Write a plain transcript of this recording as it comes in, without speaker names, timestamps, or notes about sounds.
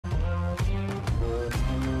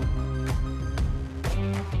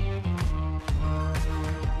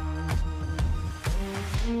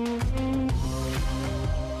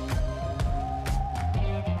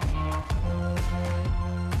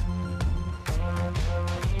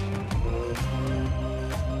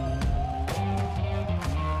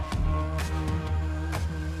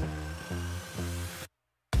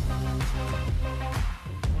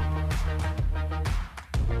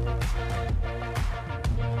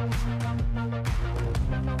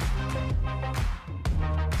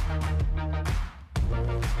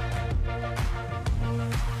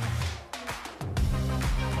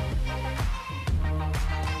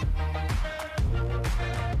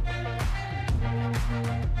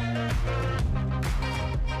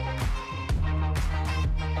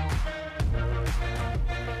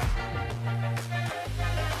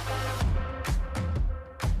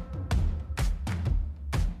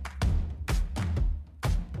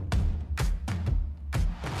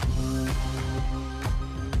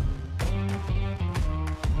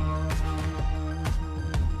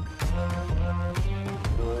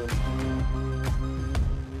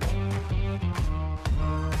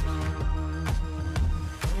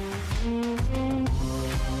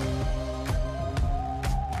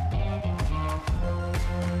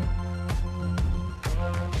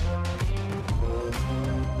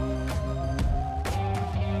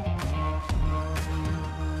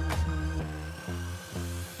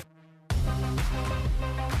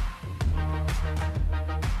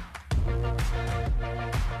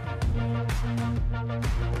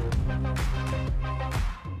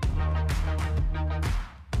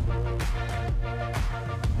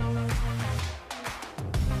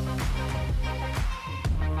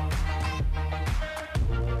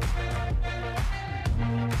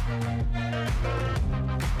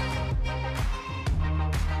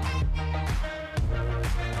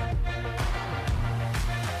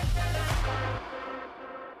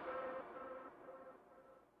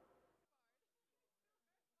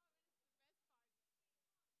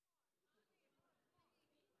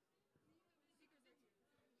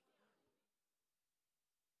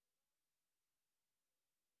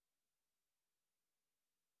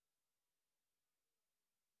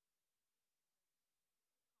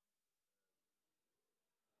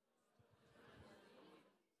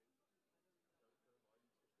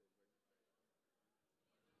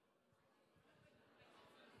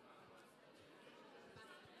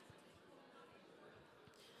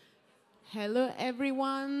Hello,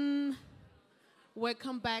 everyone.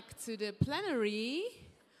 Welcome back to the plenary.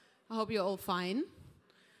 I hope you're all fine.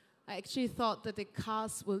 I actually thought that the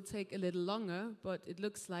cast will take a little longer, but it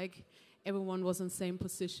looks like everyone was in the same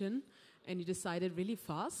position and you decided really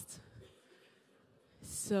fast.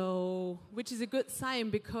 So, which is a good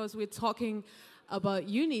sign because we're talking about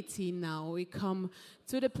unity now. We come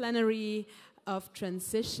to the plenary of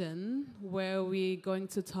transition where we're going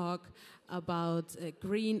to talk about a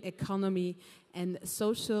green economy and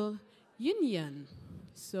social union.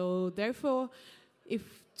 So therefore, if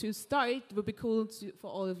to start, it would be cool for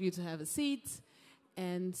all of you to have a seat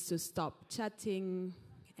and to stop chatting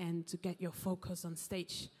and to get your focus on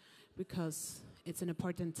stage because it's an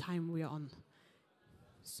important time we are on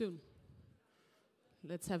soon.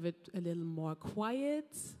 Let's have it a little more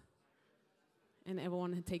quiet. And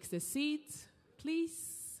everyone who takes their seat,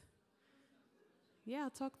 please. Yeah,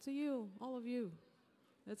 talk to you, all of you.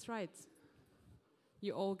 That's right.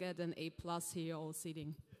 You all get an A+ here, you're all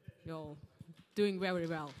sitting. You're all doing very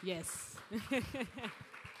well, yes.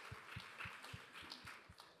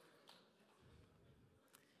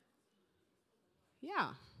 Yeah.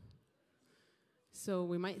 So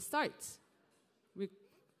we might start. We're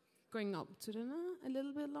going up to the a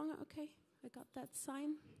little bit longer. Okay, I got that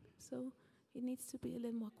sign. So it needs to be a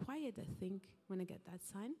little more quiet, I think, when I get that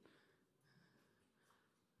sign.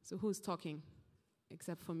 So who's talking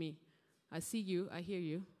except for me? I see you, I hear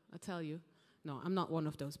you, I tell you. No, I'm not one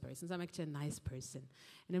of those persons. I'm actually a nice person.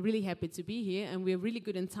 And I'm really happy to be here. And we're really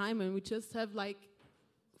good in time. And we just have like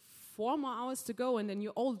 4 more hours to go. And then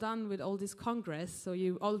you're all done with all this congress. So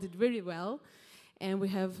you all did very well. And we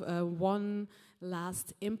have one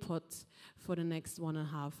last input for the next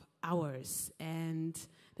 1.5 hours. And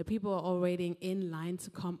the people are all waiting in line to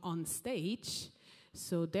come on stage.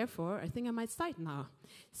 So therefore, I think I might start now.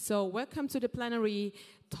 So welcome to the plenary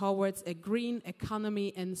towards a green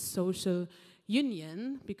economy and social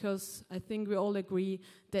union, because I think we all agree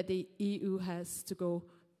that the EU has to go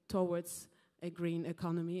towards a green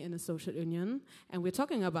economy and a social union. And we're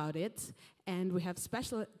talking about it, and we have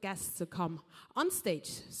special guests to come on stage.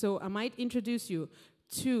 So I might introduce you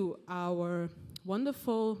to our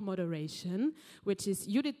wonderful moderation, which is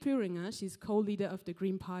Judith Püringer. She's co-leader of the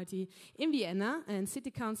Green Party in Vienna and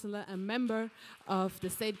city councillor and member of the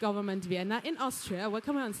state government Vienna in Austria.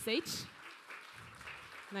 Welcome on stage.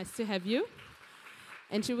 Nice to have you.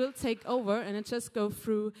 And she will take over and just go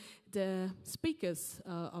through the speakers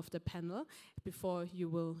of the panel before you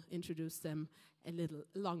will introduce them a little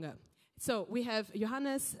longer. So we have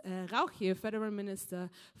Johannes Rauch here, Federal Minister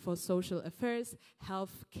for Social Affairs,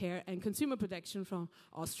 Health Care and Consumer Protection from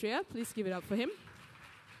Austria. Please give it up for him.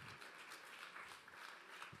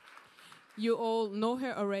 You all know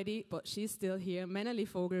her already, but she's still here. Menali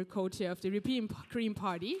Vogel, co-chair of the European Green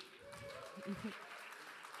Party.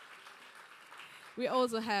 We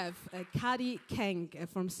also have Kadi Keng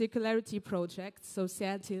from Circularity Project,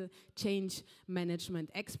 Societal Change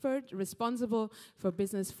Management expert, responsible for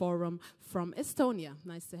Business Forum from Estonia.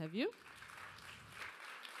 Nice to have you.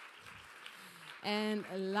 And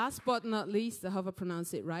last but not least, I hope I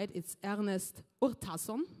pronounced it right, it's Ernest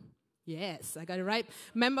Urtasun. Yes, I got it right.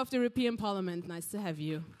 Member of the European Parliament. Nice to have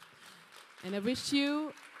you. And I wish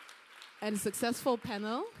you a successful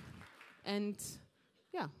panel. And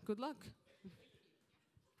yeah, good luck.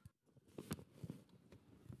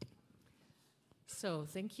 So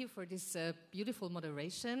thank you for this beautiful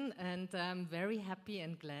moderation, and I'm very happy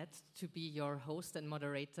and glad to be your host and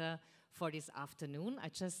moderator for this afternoon. I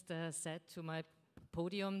just said to my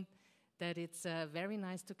podium that it's very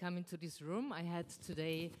nice to come into this room. I had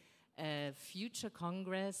today a future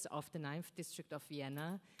congress of the 9th district of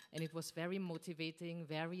Vienna, and it was very motivating,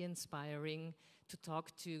 very inspiring to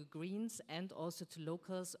talk to Greens and also to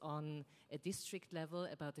locals on a district level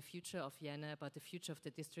about the future of Vienna, about the future of the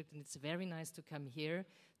district. And it's very nice to come here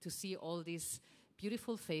to see all these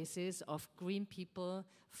beautiful faces of green people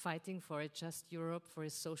fighting for a just Europe, for a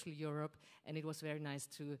social Europe. And it was very nice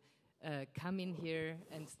to come in here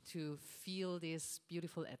and to feel this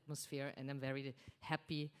beautiful atmosphere. And I'm very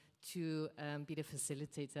happy to be the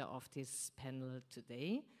facilitator of this panel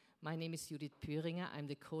today. My name is Judith Püringer. I'm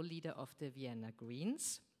the co-leader of the Vienna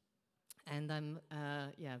Greens. And I'm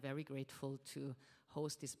very grateful to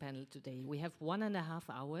host this panel today. We have 1.5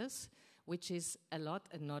 hours, which is a lot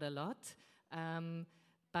and not a lot.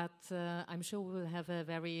 But I'm sure we will have a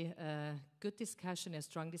very good discussion, a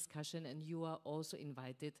strong discussion, and you are also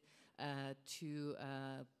invited to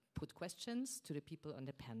put questions to the people on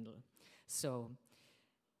the panel. So,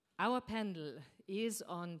 our panel is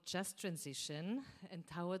on just transition and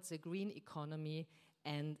towards a green economy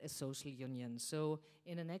and a social union. So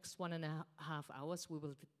in the next 1.5 hours, we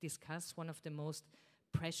will discuss one of the most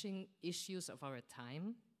pressing issues of our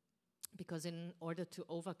time, because in order to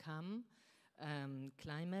overcome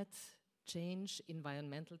climate change,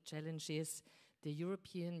 environmental challenges, the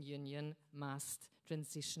European Union must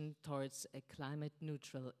transition towards a climate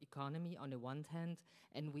neutral economy on the one hand,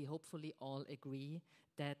 and we hopefully all agree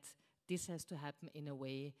that this has to happen in a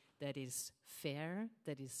way that is fair,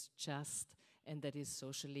 that is just, and that is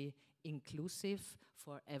socially inclusive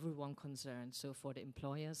for everyone concerned, so for the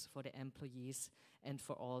employers, for the employees, and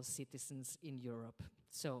for all citizens in Europe.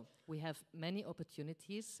 So we have many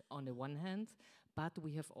opportunities on the one hand, but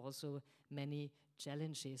we have also many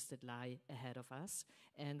challenges that lie ahead of us,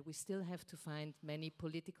 and we still have to find many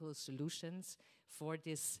political solutions for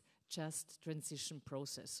this just transition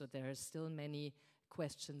process. So there are still many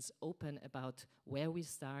questions open about where we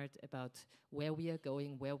start, about where we are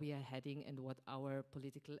going, where we are heading, and what our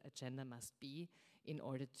political agenda must be in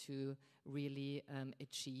order to really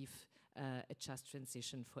achieve a just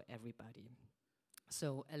transition for everybody.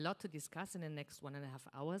 So a lot to discuss in the next 1.5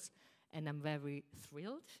 hours, and I'm very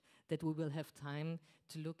thrilled that we will have time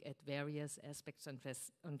to look at various aspects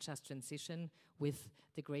on just transition with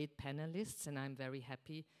the great panelists, and I'm very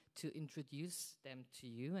happy to introduce them to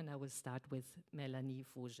you, and I will start with Mélanie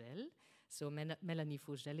Vogel. So Mélanie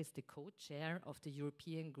Vogel is the co-chair of the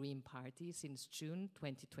European Green Party since June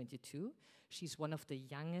 2022. She's one of the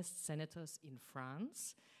youngest senators in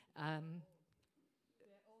France.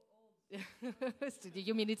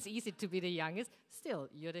 You mean it's easy to be the youngest? Still,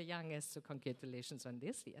 you're the youngest, so congratulations on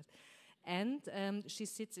this, yes. And she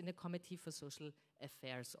sits in the Committee for Social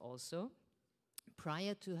Affairs also.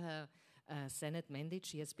 Prior to her Senate mandate,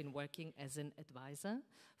 she has been working as an advisor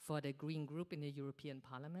for the Green Group in the European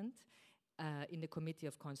Parliament, in the Committee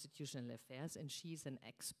of Constitutional Affairs, and she's an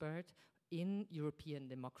expert in European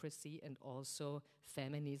democracy and also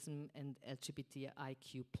feminism and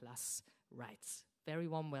LGBTIQ+ rights. Very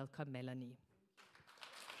warm welcome, Mélanie.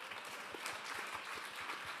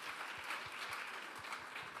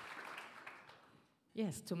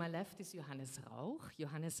 Yes, to my left is Johannes Rauch.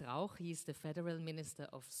 Johannes Rauch, he is the Federal Minister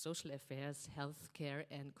of Social Affairs, Healthcare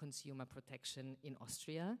and Consumer Protection in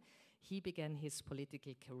Austria. He began his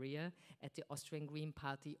political career at the Austrian Green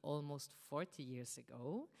Party almost 40 years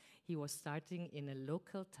ago. He was starting in a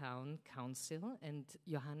local town council, and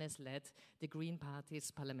Johannes led the Green Party's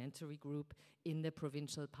parliamentary group in the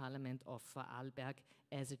provincial parliament of Vorarlberg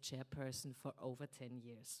as a chairperson for over 10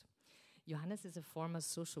 years. Johannes is a former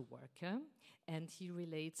social worker, and he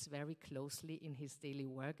relates very closely in his daily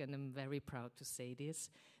work, and I'm very proud to say this,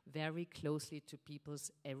 very closely to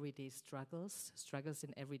people's everyday struggles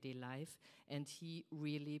in everyday life, and he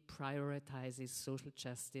really prioritizes social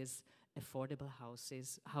justice, affordable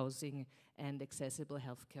housing, and accessible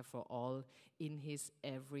healthcare for all in his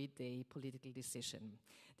everyday political decision.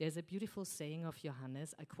 There's a beautiful saying of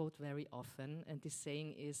Johannes, I quote very often, and this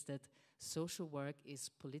saying is that social work is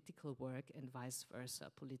political work and vice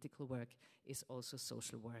versa. Political work is also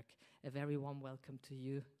social work. A very warm welcome to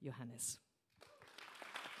you, Johannes.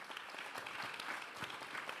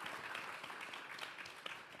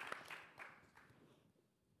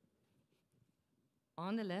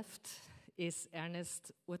 On the left is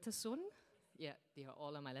Ernest Urtasun. Yeah, they are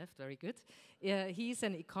all on my left, very good. He's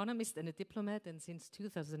an economist and a diplomat, and since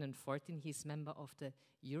 2014 he's member of the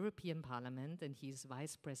European Parliament, and he's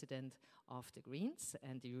vice president of the Greens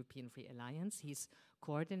and the European Free Alliance. He's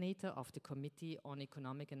coordinator of the Committee on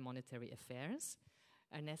Economic and Monetary Affairs.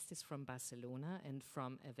 Ernest is from Barcelona, and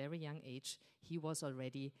from a very young age he was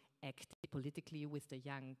already active politically with the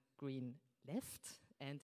Young Green Left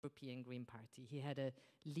and European Green Party. He had a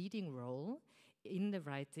leading role in the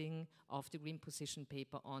writing of the Green Position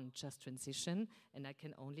paper on just transition, and I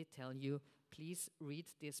can only tell you, please read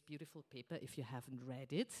this beautiful paper if you haven't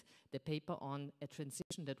read it. The paper on a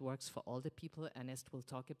transition that works for all the people. Ernest will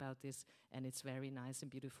talk about this, and it's very nice and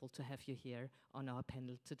beautiful to have you here on our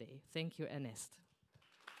panel today. Thank you, Ernest.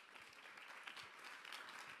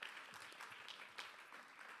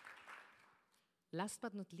 Last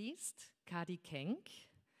but not least, Kadi Kenk.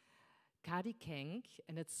 Kadi Kenk,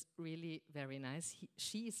 and it's really very nice,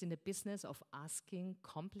 she is in the business of asking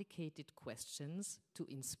complicated questions to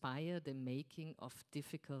inspire the making of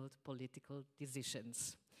difficult political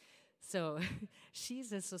decisions. So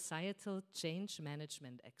she's a societal change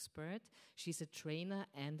management expert. She's a trainer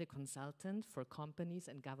and a consultant for companies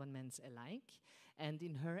and governments alike. And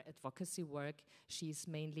in her advocacy work, she's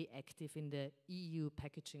mainly active in the EU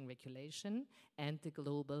packaging regulation and the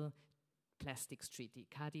global Plastics Treaty.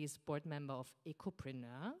 Kadi is board member of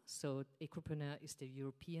Ecopreneur. So Ecopreneur is the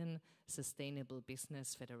European Sustainable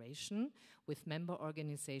Business Federation with member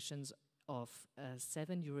organizations of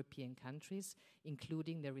 7 European countries,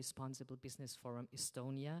 including the Responsible Business Forum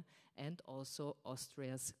Estonia and also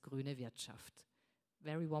Austria's Grüne Wirtschaft.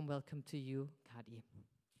 Very warm welcome to you, Kadi.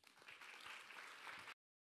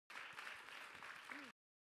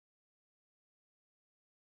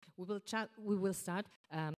 We will start.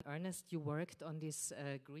 Ernest, you worked on this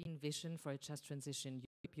green vision for a just transition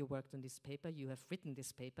Europe. You worked on this paper. You have written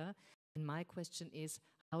this paper. And my question is,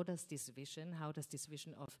 how does this vision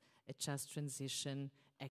of a just transition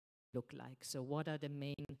actually look like? So what are the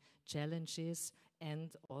main challenges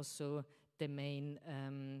and also the main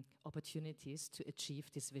opportunities to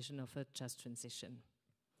achieve this vision of a just transition?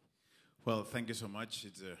 Well, thank you so much.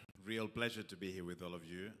 It's a real pleasure to be here with all of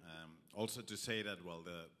you. Also to say that, well,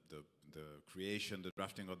 the creation, the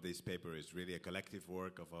drafting of this paper is really a collective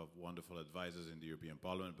work of our wonderful advisors in the European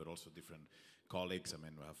Parliament, but also different colleagues. I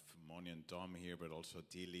mean, we have Moni and Tom here, but also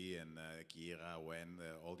Tilly and Kira, Wen,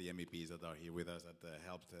 all the MEPs that are here with us that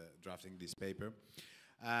helped drafting this paper.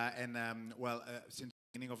 Since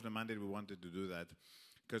the beginning of the mandate, we wanted to do that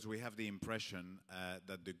because we have the impression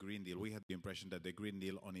that the Green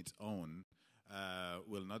Deal, on its own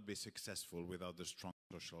will not be successful without the strong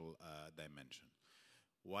social dimension.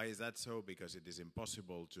 Why is that so? Because it is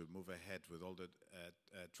impossible to move ahead with all the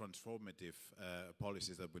transformative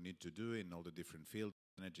policies that we need to do in all the different fields,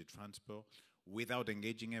 energy, transport, without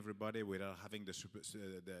engaging everybody, without having the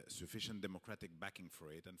sufficient democratic backing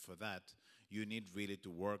for it. And for that, you need really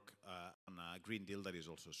to work on a Green Deal that is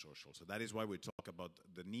also social. So that is why we talk about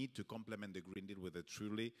the need to complement the Green Deal with a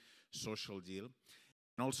truly social deal.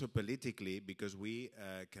 And also politically, because we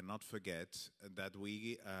cannot forget that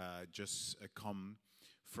we just come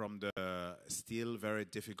from the still very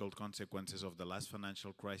difficult consequences of the last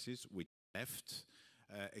financial crisis, which left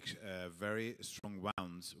very strong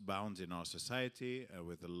bounds in our society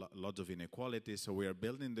with a lot of inequality. So we are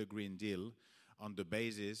building the Green Deal on the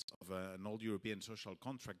basis of an old European social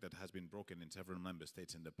contract that has been broken in several member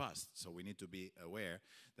states in the past. So we need to be aware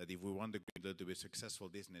that if we want the Green Deal to be successful,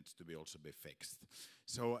 this needs to be also be fixed.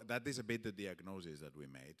 So that is a bit the diagnosis that we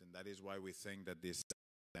made, and that is why we think that this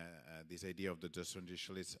idea of the just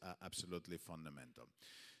transition is absolutely fundamental.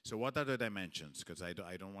 So what are the dimensions? Because I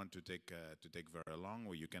don't want to take very long.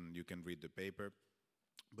 Or you can read the paper.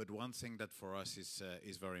 But one thing that for us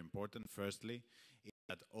is very important, firstly, is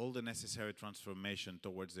that all the necessary transformation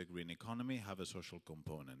towards the green economy have a social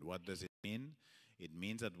component. What does it mean? It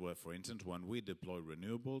means that, for instance, when we deploy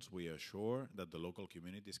renewables, we assure that the local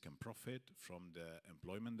communities can profit from the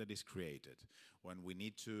employment that is created. When we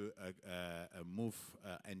need to move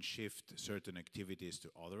and shift certain activities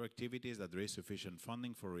to other activities, that there is sufficient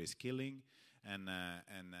funding for reskilling and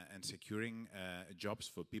securing jobs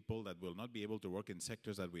for people that will not be able to work in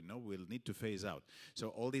sectors that we know will need to phase out. So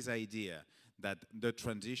all this idea that the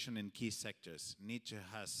transition in key sectors need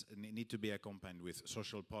to be accompanied with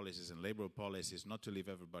social policies and labor policies, not to leave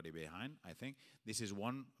everybody behind. I think this is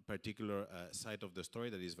one particular side of the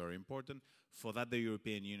story that is very important. For that, the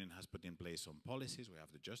European Union has put in place some policies. We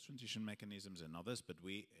have the just transition mechanisms and others, but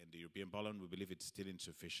we, in the European Parliament, we believe it's still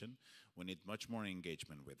insufficient. We need much more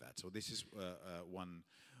engagement with that. So this is one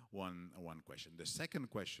question. The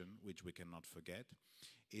second question, which we cannot forget,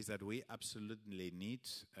 is that we absolutely need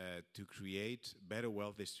to create better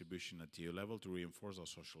wealth distribution at EU level to reinforce our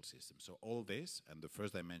social system. So all this, and the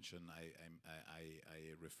first dimension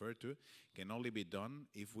I refer to, can only be done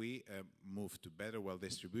if we move to better wealth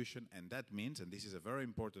distribution, and that means, and this is a very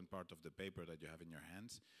important part of the paper that you have in your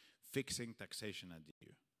hands, fixing taxation at the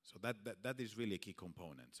EU. So that is really a key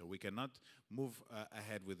component. So we cannot move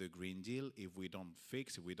ahead with the Green Deal if we don't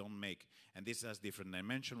fix, if we don't make, and this has different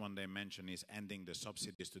dimensions. One dimension is ending the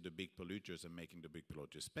subsidies to the big polluters and making the big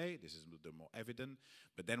polluters pay. This is the more evident.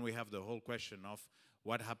 But then we have the whole question of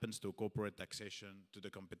what happens to corporate taxation, to the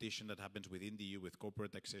competition that happens within the EU with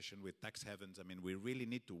corporate taxation, with tax havens. I mean, we really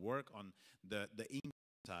need to work on the income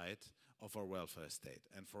side of our welfare state.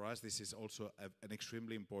 And for us, this is also an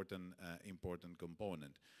extremely important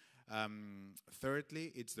component.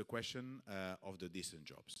 Thirdly, it's the question of the decent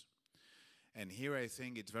jobs. And here I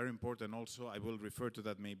think it's very important also, I will refer to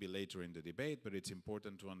that maybe later in the debate, but it's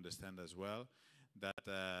important to understand as well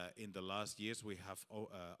that in the last years we have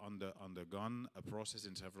undergone a process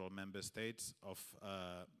in several member states of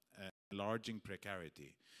enlarging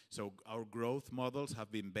precarity. So our growth models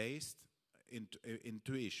have been based in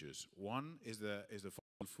two issues. One is the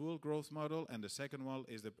fuel growth model, and the second one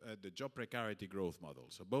is the job precarity growth model.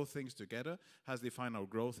 So both things together has defined our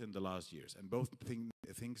growth in the last years, and both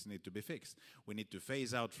things need to be fixed. We need to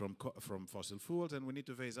phase out from fossil fuels, and we need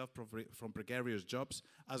to phase out from precarious jobs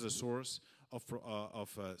as a source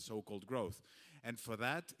of so-called growth. And for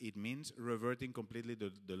that, it means reverting completely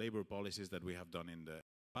the labor policies that we have done in the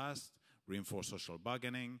past, reinforce social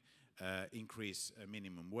bargaining, increase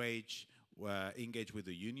minimum wage, engage with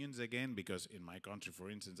the unions again, because in my country, for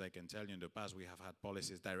instance, I can tell you in the past we have had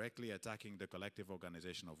policies directly attacking the collective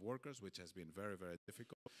organization of workers, which has been very, very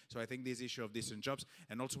difficult. So I think this issue of decent jobs,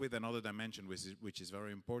 and also with another dimension which is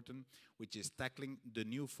very important, which is tackling the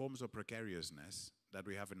new forms of precariousness that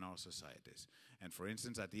we have in our societies. And for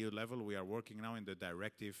instance, at EU level, we are working now in the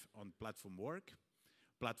directive on platform work.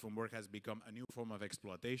 Platform work has become a new form of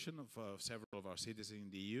exploitation of several of our citizens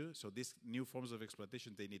in the EU. So these new forms of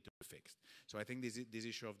exploitation, they need to be fixed. So I think this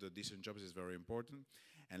issue of the decent jobs is very important.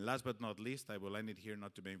 And last but not least, I will end it here,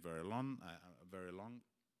 not to be very long.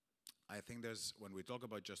 I think when we talk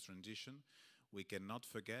about just transition, we cannot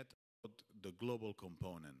forget the global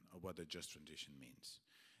component of what a just transition means.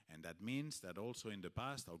 And that means that also in the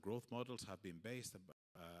past, our growth models have been based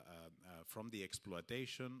from the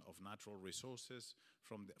exploitation of natural resources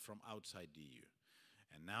from outside the EU.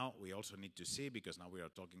 And now we also need to see, because now we are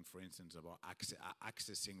talking, for instance, about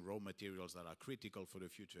accessing raw materials that are critical for the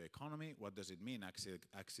future economy. What does it mean,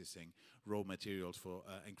 accessing raw materials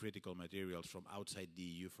and critical materials from outside the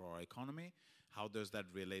EU for our economy? How does that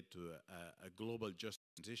relate to a global just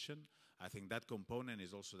transition? I think that component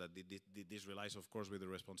is also that this relies, of course, with the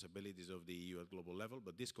responsibilities of the EU at global level,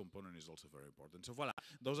 but this component is also very important. So voilà,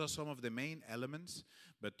 those are some of the main elements,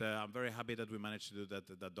 but I'm very happy that we managed to do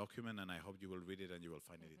that document, and I hope you will read it and you will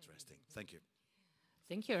find it interesting. Thank you.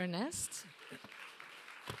 Thank you, Ernest.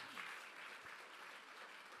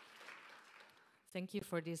 Thank you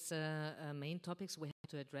for these main topics we have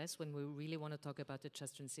to address when we really want to talk about the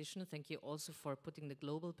just transition. Thank you also for putting the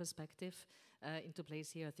global perspective into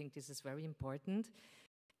place here. I think this is very important.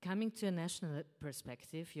 Coming to a national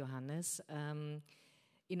perspective, Johannes,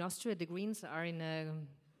 in Austria, the Greens are in a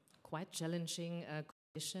quite challenging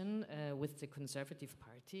coalition with the Conservative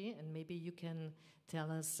Party, and maybe you can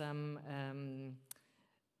tell us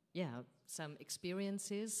some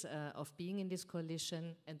experiences of being in this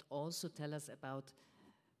coalition, and also tell us about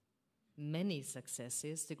many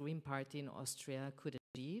successes the Green Party in Austria could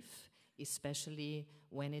achieve, especially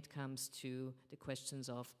when it comes to the questions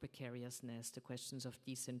of precariousness, the questions of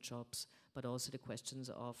decent jobs, but also the questions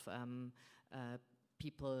of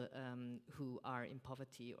people who are in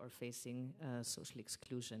poverty or facing social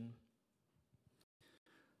exclusion.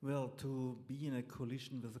 Well, to be in a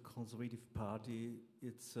coalition with the Conservative Party,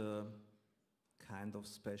 it's a kind of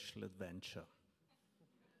special adventure,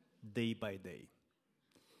 day by day.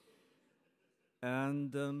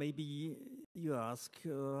 And maybe you ask,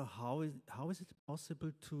 how is it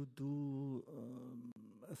possible to do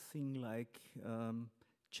a thing like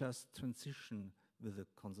just transition with the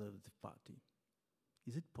Conservative Party?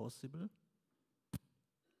 Is it possible?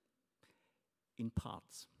 In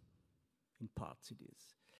parts it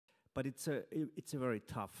is. But it's a very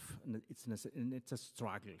tough, and it's a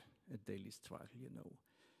struggle, a daily struggle, you know.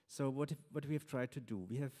 So what we have tried to do,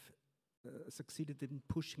 we have succeeded in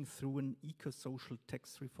pushing through an eco-social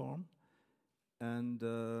tax reform, and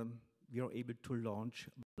we are able to launch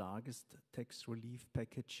the largest tax relief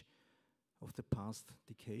package of the past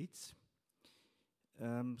decades.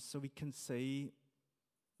 So we can say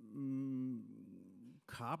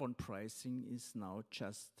carbon pricing is now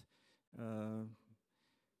just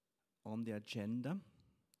on the agenda.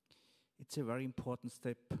 It's a very important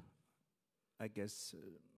step, I guess,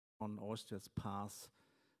 on Austria's path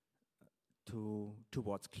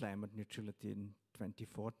towards climate neutrality in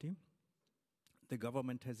 2040. The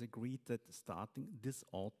government has agreed that starting this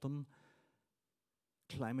autumn,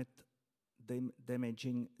 climate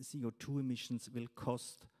damaging CO2 emissions will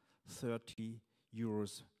cost 30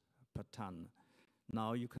 euros per ton.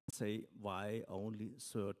 Now you can say, why only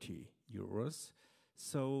 30 euros?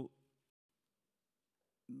 So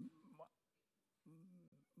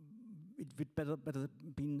it would better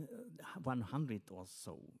been 100 or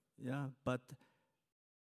so, yeah. But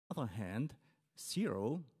on the other hand,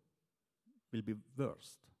 0 will be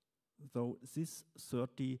worst. So this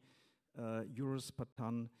 30 euros per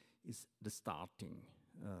ton is the starting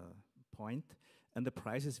point, and the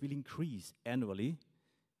prices will increase annually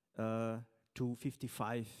to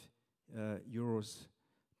 55 euros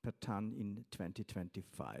per ton in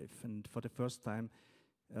 2025. And for the first time,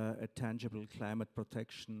 a tangible climate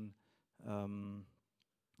protection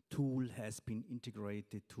tool has been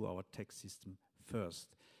integrated to our tax system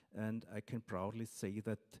first. And I can proudly say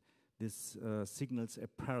that this signals a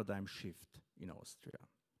paradigm shift in Austria.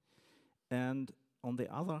 And on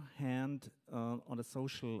the other hand, on the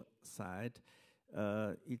social side,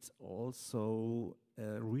 it's also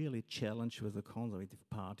a really challenge with the Conservative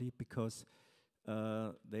Party because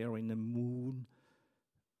they are in a mood.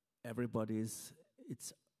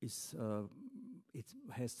 It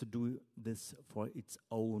has to do this for its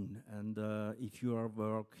own. And if you are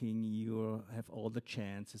working, you have all the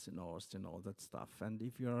chances in Austria and all that stuff. And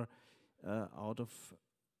if you're out of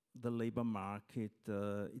the labor market,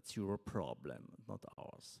 it's your problem, not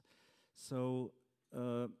ours. So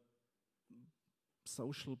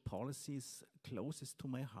social policy is closest to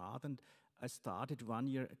my heart, and I started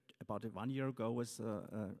about 1 year ago as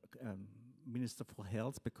Minister for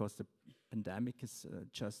Health because the pandemic is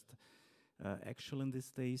just actual in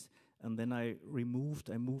these days, and then I moved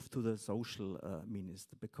to the social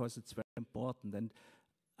minister because it's very important, and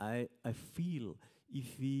I feel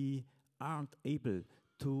if we aren't able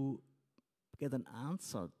to get an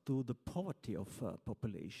answer to the poverty of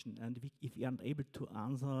population, and if we aren't able to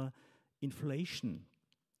answer inflation,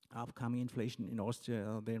 upcoming inflation in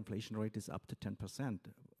Austria, the inflation rate is up to 10%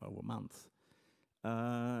 over months.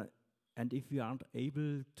 And if we aren't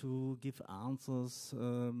able to give answers,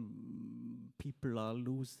 people are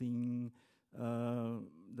losing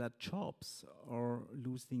their jobs or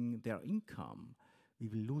losing their income. We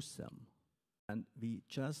will lose them. And we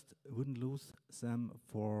just wouldn't lose them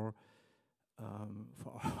for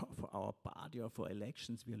our party or for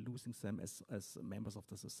elections. We are losing them as members of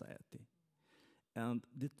the society. And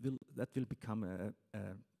that will become a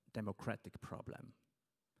democratic problem.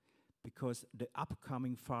 Because the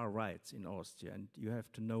upcoming far rights in Austria, and you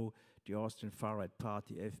have to know the Austrian far right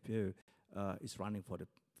party, FPÖ, is running for the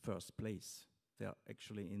first place. They are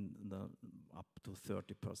actually in the up to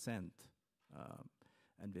 30%.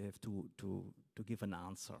 And we have to give an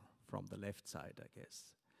answer from the left side, I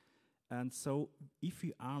guess. And so if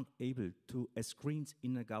we aren't able to, as Greens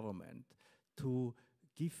in a government, to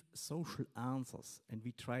give social answers, and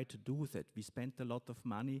we try to do that, we spent a lot of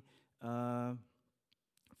money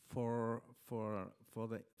for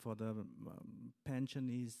the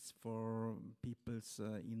pensionists, for people's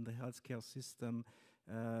in the healthcare system.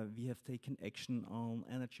 We have taken action on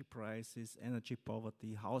energy prices, energy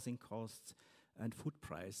poverty, housing costs, and food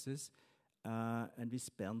prices, and we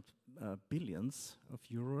spent billions of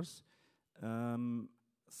euros.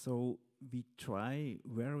 So we try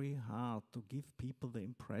very hard to give people the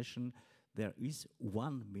impression there is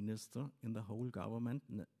one minister in the whole government,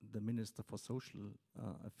 the Minister for Social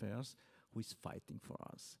Affairs, who is fighting for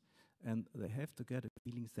us. And they have to get a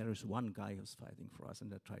feeling there is one guy who's fighting for us, and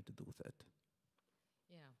they try to do that.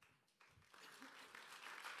 Yeah.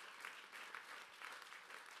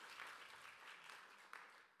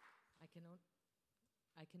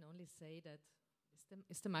 I can only say that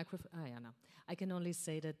is the microphone. No. I can only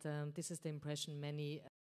say that this is the impression many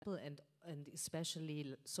people and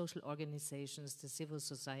especially social organizations, the civil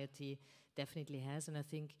society definitely has. And I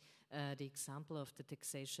think the example of the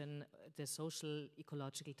taxation, the social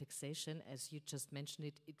ecological taxation, as you just mentioned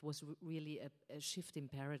it, it was really a shift in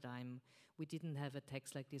paradigm. We didn't have a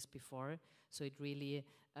tax like this before, so it really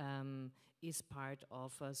is part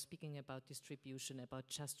of speaking about distribution, about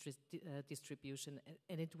just distribution,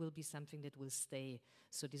 and it will be something that will stay.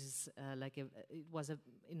 So this is it was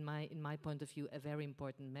in my point of view a very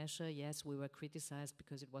important measure. Yes, we were criticized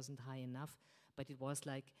because it wasn't high enough, but it was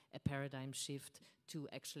like a paradigm shift to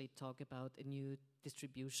actually talk about a new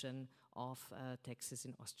distribution of taxes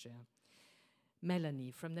in Austria. Melanie,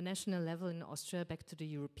 from the national level in Austria back to the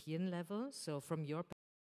European level, so from your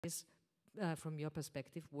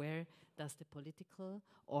perspective, where does the political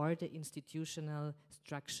or the institutional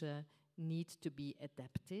structure need to be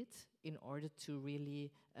adapted in order to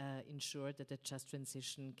really ensure that a just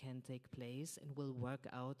transition can take place and will work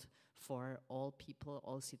out for all people,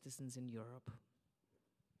 all citizens in Europe?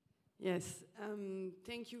 Yes,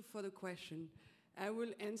 thank you for the question. I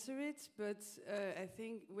will answer it, but I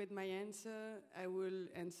think with my answer, I will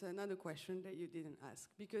answer another question that you didn't ask.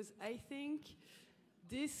 Because I think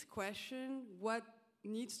this question, what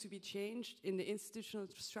needs to be changed in the institutional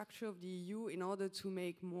structure of the EU in order to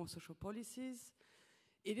make more social policies,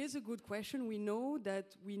 it is a good question. We know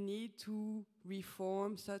that we need to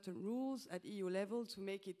reform certain rules at EU level to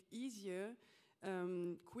make it easier,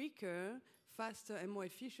 quicker, faster and more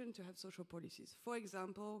efficient to have social policies. For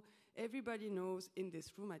example, everybody knows, in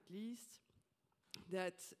this room at least,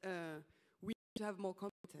 that we need to have more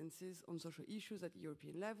competencies on social issues at the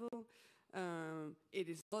European level. It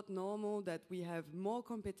is not normal that we have more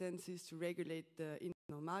competencies to regulate the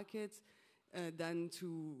internal markets. than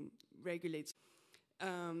to regulate.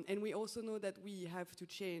 And we also know that we have to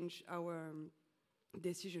change our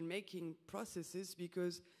decision-making processes,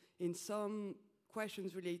 because in some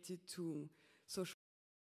questions related to social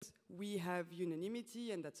justice, we have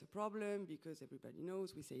unanimity, and that's a problem because everybody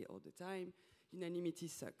knows, we say it all the time, unanimity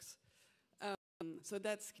sucks. So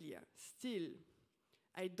that's clear. Still,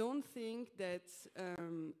 I don't think that,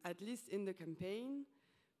 at least in the campaign,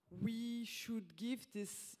 we should give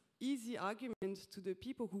this easy argument to the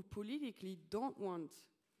people who politically don't want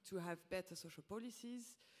to have better social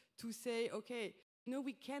policies, to say, okay,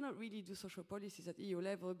 we cannot really do social policies at EU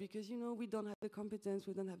level because, we don't have the competence,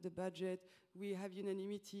 we don't have the budget, we have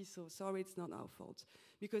unanimity, so sorry, it's not our fault.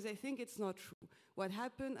 Because I think it's not true. What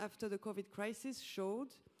happened after the COVID crisis showed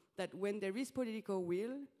that when there is political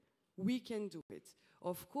will, we can do it.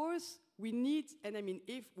 Of course, we need, and I mean,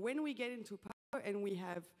 when we get into power and we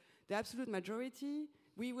have the absolute majority,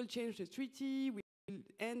 we will change the treaty, we will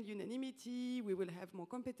end unanimity, we will have more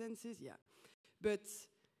competences, yeah. But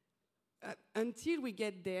until we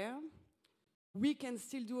get there, we can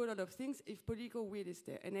still do a lot of things if political will is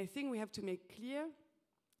there. And I think we have to make clear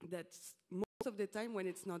that most of the time when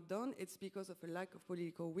it's not done, it's because of a lack of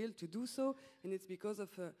political will to do so, and it's because of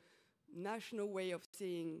a national way of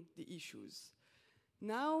seeing the issues.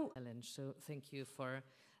 Now, challenge. So thank you for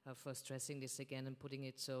stressing this again and putting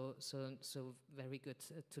it so very good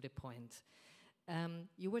to the point.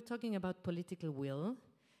 You were talking about political will,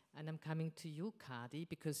 and I'm coming to you, Kadi,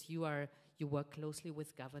 because you work closely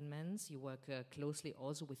with governments, you work closely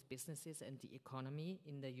also with businesses and the economy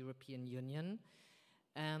in the European Union.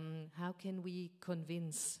 How can we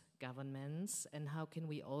convince governments, and how can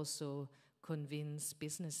we also convince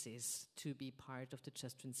businesses to be part of the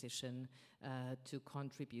just transition, to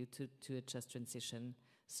contribute to a just transition?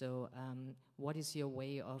 So what is your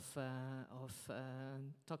way of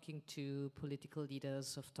talking to political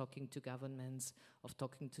leaders, of talking to governments, of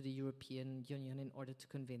talking to the European Union in order to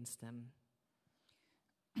convince them?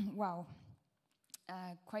 Wow,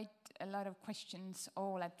 quite a lot of questions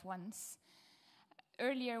all at once.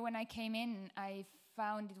 Earlier when I came in, I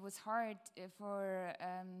found it was hard for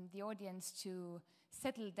the audience to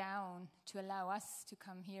settle down to allow us to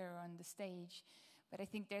come here on the stage. But I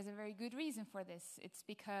think there's a very good reason for this. It's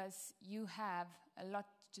because you have a lot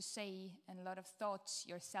to say and a lot of thoughts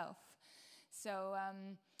yourself. So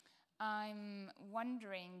I'm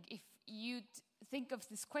wondering if you'd think of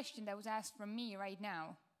this question that was asked from me right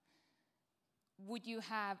now. Would you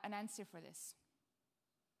have an answer for this?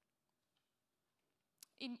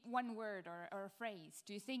 In one word or a phrase,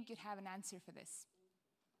 do you think you'd have an answer for this?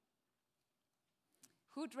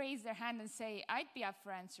 Who'd raise their hand and say, I'd be up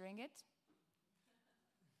for answering it?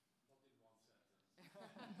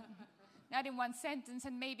 Not in one sentence,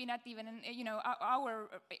 and maybe not even in,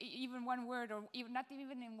 even one word, or even not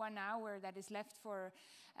even in 1 hour that is left for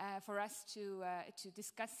us to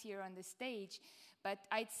discuss here on the stage. But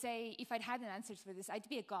I'd say if I'd had an answer for this, I'd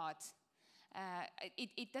be a god.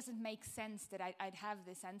 It doesn't make sense that I'd have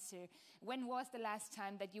this answer. When was the last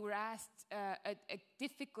time that you were asked a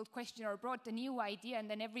difficult question or brought a new idea and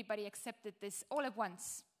then everybody accepted this all at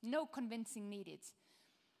once? No convincing needed.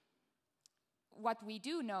 What we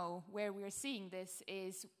do know, where we're seeing this,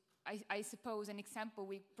 is, I suppose, an example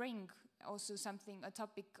we bring, also a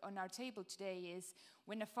topic on our table today, is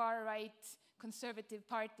when a far-right conservative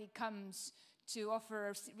party comes to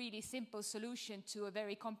offer a really simple solution to a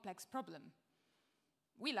very complex problem.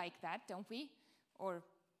 We like that, don't we? Or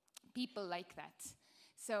people like that.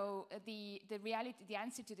 So the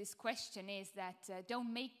answer to this question is that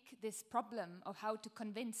don't make this problem of how to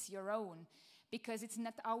convince your own, because it's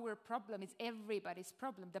not our problem, it's everybody's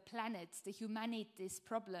problem, the planet's, the humanity's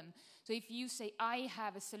problem. So if you say, I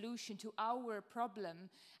have a solution to our problem,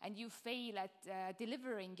 and you fail at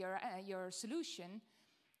delivering your solution,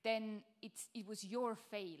 then it was your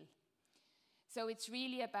fail. So it's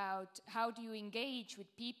really about how do you engage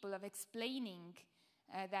with people of explaining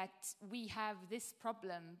that we have this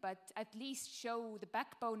problem, but at least show the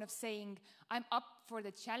backbone of saying, I'm up for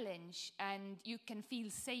the challenge, and you can feel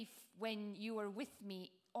safe when you are with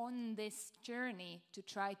me on this journey to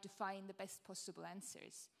try to find the best possible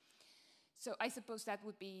answers. So I suppose that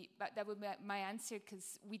would be my answer,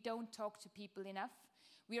 because we don't talk to people enough.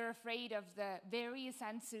 We are afraid of the various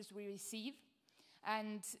answers we receive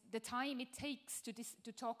and the time it takes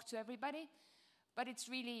to talk to everybody. But it's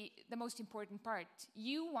really the most important part.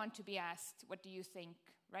 You want to be asked, what do you think,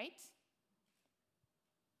 right?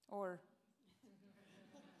 Or,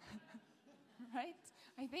 right?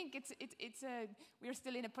 I think we're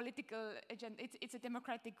still in a political agenda. It's a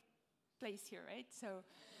democratic place here, right? So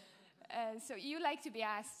So you like to be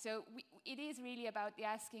asked. So it is really about the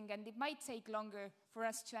asking, and it might take longer for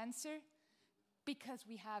us to answer because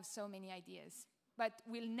we have so many ideas. But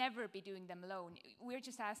we'll never be doing them alone. We're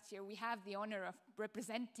just asked here. We have the honor of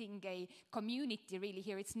representing a community really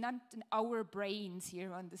here. It's not our brains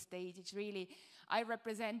here on the stage. It's really, I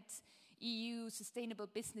represent EU Sustainable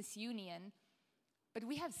Business Union. But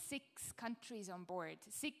we have 6 countries on board,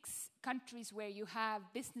 6 countries where you have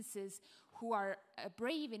businesses who are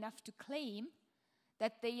brave enough to claim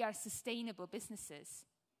that they are sustainable businesses.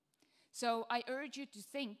 So I urge you to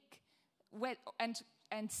think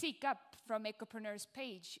and seek up from Ecopreneur's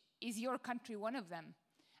page, is your country one of them?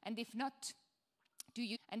 And if not, do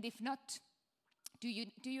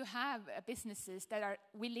you have businesses that are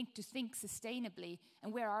willing to think sustainably?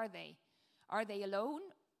 And where are they? Are they alone,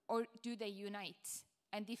 or do they unite?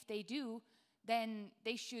 And if they do, then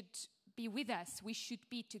they should be with us. We should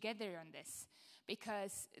be together on this,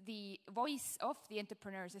 because the voice of the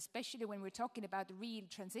entrepreneurs, especially when we're talking about real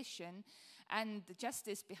transition and the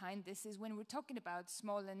justice behind this, is when we're talking about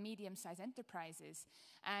small and medium-sized enterprises.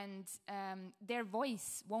 And their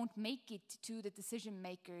voice won't make it to the decision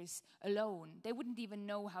makers alone. They wouldn't even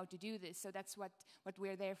know how to do this. So that's what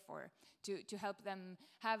we're there for, to help them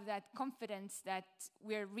have that confidence that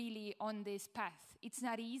we're really on this path. It's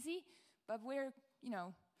not easy, but we're,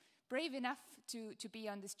 brave enough to be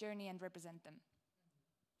on this journey and represent them.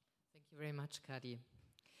 Thank you very much, Kadi.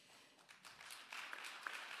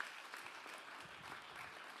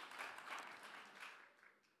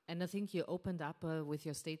 And I think you opened up with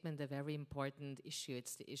your statement a very important issue.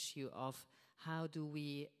 It's the issue of how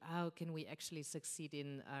can we actually succeed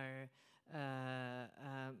in our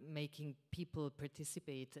making people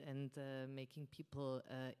participate and making people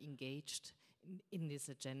engaged in this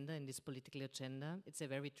agenda, in this political agenda. It's a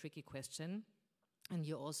very tricky question. And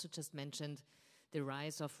you also just mentioned the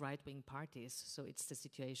rise of right-wing parties. So it's the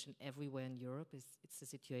situation everywhere in Europe. It's the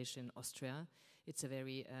situation in Austria. It's a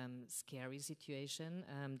very scary situation,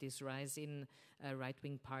 this rise in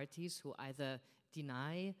right-wing parties who either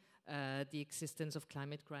deny the existence of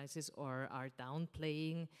climate crisis or are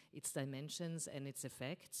downplaying its dimensions and its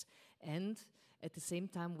effects. And at the same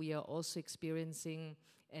time, we are also experiencing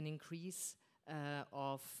an increase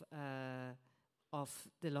of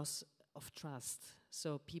the loss of trust.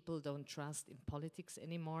 So people don't trust in politics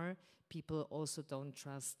anymore. People also don't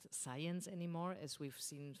trust science anymore, as we've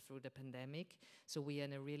seen through the pandemic. So we are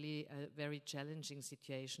in a really very challenging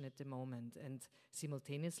situation at the moment. And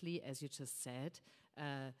simultaneously, as you just said,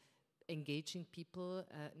 engaging people,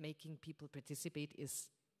 making people participate is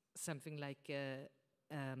something like a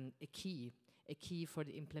key for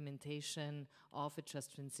the implementation of a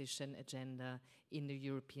just transition agenda in the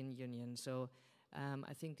European Union. So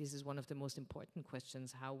I think this is one of the most important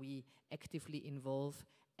questions, how we actively involve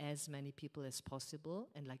as many people as possible,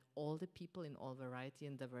 and like all the people in all variety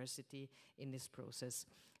and diversity in this process.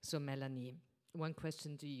 So Melanie, one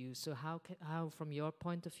question to you. So how from your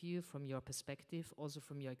point of view, from your perspective, also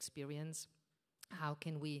from your experience, how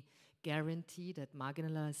can we guarantee that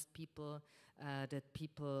marginalized people, that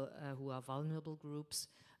people who are vulnerable groups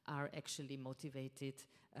are actually motivated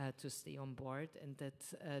to stay on board, and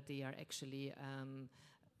that they are actually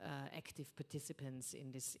active participants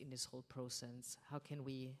in this whole process? How can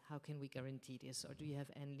we guarantee this, or do you have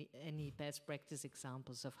any best practice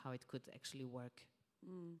examples of how it could actually work?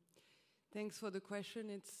 Thanks for the question.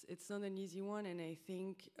 It's not an easy one, and I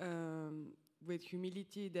think with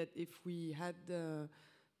humility that if we had the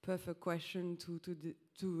perfect question to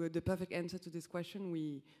the perfect answer to this question,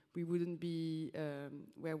 we wouldn't be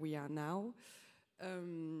where we are now.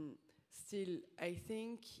 Still, I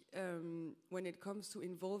think when it comes to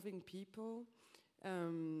involving people,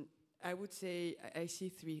 I would say I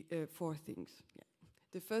see four things. Yeah.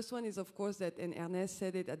 The first one is, of course, that, and Ernest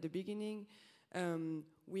said it at the beginning,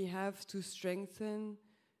 we have to strengthen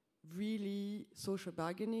really social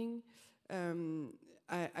bargaining.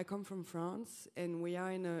 I come from France, and we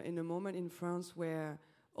are in a moment in France where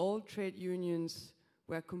all trade unions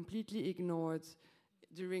were completely ignored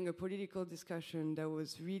during a political discussion that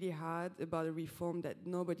was really hard about a reform that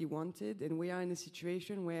nobody wanted, and we are in a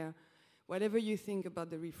situation where whatever you think about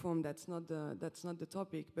the reform, that's not the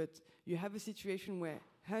topic, but you have a situation where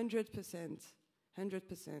 100%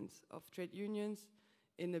 of trade unions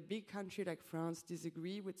in a big country like France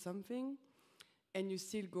disagree with something, and you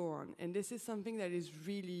still go on. And this is something that is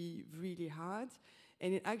really, really hard,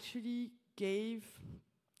 and it actually gave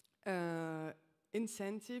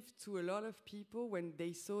incentive to a lot of people when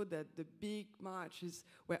they saw that the big marches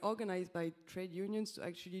were organized by trade unions to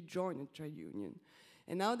actually join a trade union.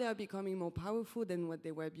 And now they are becoming more powerful than what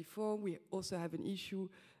they were before. We also have an issue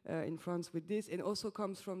in France with this. It also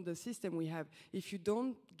comes from the system we have. If you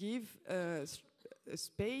don't give a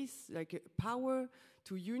space, like a power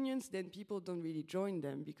to unions, then people don't really join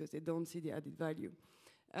them because they don't see the added value.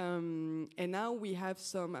 And now we have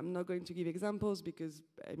some, I'm not going to give examples because,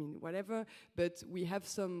 I mean, whatever, but we have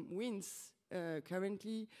some wins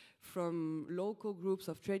currently from local groups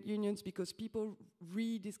of trade unions because people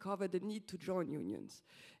rediscover the need to join unions.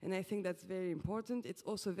 And I think that's very important. It's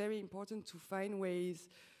also very important to find ways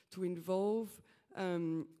to involve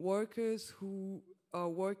workers who are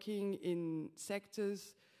working in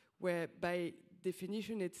sectors where by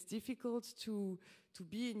definition it's difficult to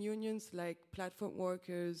be in unions, like platform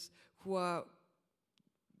workers who are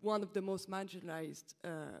one of the most marginalized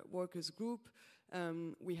workers group.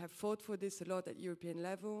 We have fought for this a lot at European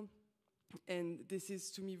level, and this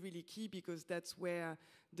is to me really key because that's where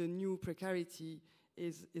the new precarity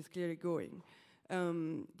is clearly going.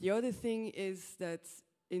 The other thing is that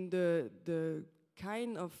in the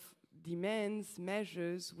kind of demands,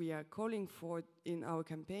 measures we are calling for in our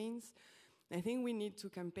campaigns, I think we need to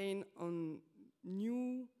campaign on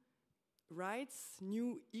new rights,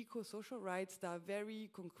 new eco-social rights that are very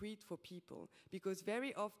concrete for people. Because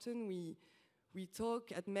very often we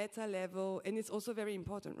talk at meta level, and it's also very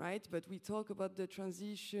important, right? But we talk about the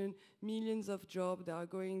transition, millions of jobs that are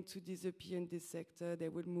going to disappear in this sector, they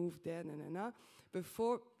will move there, But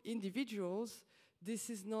for individuals,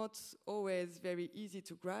 this is not always very easy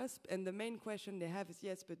to grasp, and the main question they have is,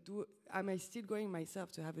 yes, but am I still going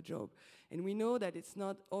myself to have a job? And we know that it's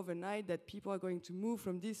not overnight that people are going to move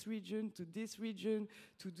from this region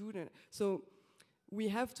to do that. So we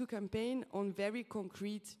have to campaign on very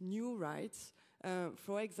concrete new rights.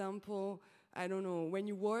 For example, I don't know, when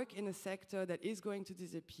you work in a sector that is going to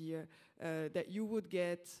disappear, that you would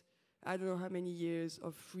get, I don't know how many years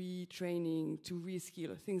of free training to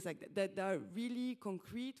reskill, things like that are really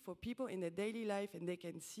concrete for people in their daily life, and they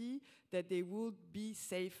can see that they will be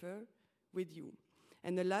safer with you.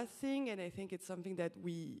 And the last thing, and I think it's something that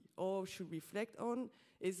we all should reflect on,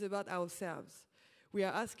 is about ourselves. We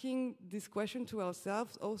are asking this question to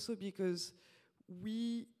ourselves also because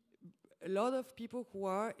a lot of people who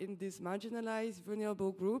are in these marginalized,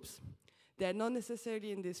 vulnerable groups, they're not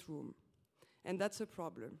necessarily in this room. And that's a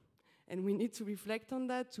problem. And we need to reflect on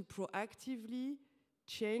that to proactively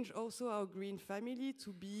change also our green family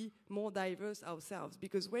to be more diverse ourselves.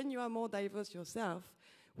 Because when you are more diverse yourself,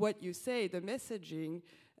 what you say, the messaging,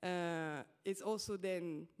 is also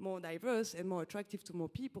then more diverse and more attractive to more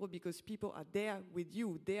people because people are there with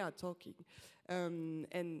you, they are talking.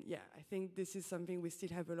 And yeah, I think this is something we still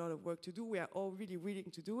have a lot of work to do. We are all really willing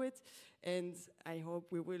to do it, and I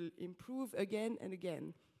hope we will improve again and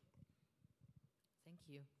again. Thank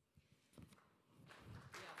you.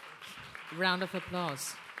 Round of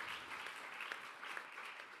applause.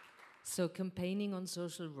 So campaigning on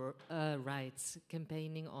social rights,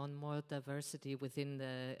 campaigning on more diversity within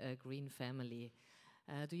the green family.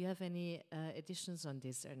 Do you have any additions on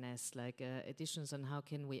this, Ernest? Like additions on how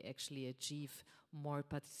can we actually achieve more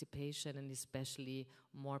participation, and especially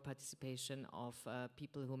more participation of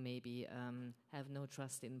people who maybe have no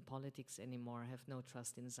trust in politics anymore, have no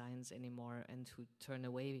trust in science anymore, and who turn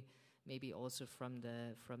away maybe also from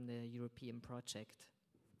the European project?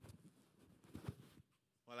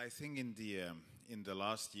 Well, I think in the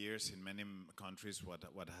last years in many countries,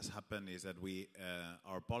 what has happened is that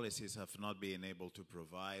our policies have not been able to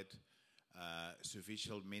provide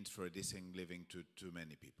sufficient means for a decent living to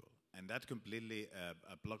many people, and that completely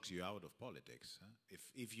blocks you out of politics.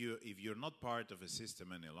 If you're not part of a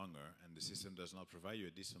system any longer, and the system does not provide you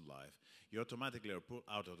a decent life, you automatically are pulled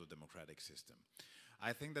out of the democratic system.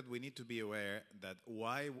 I think that we need to be aware that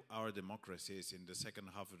why our democracies in the second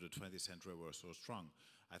half of the 20th century were so strong.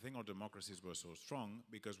 I think our democracies were so strong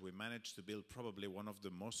because we managed to build probably one of the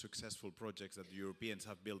most successful projects that the Europeans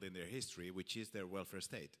have built in their history, which is their welfare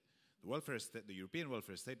state. The European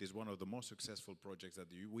welfare state is one of the most successful projects that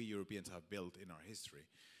we Europeans have built in our history.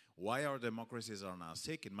 Why our democracies are now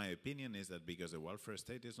sick, in my opinion, is that because the welfare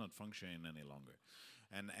state is not functioning any longer.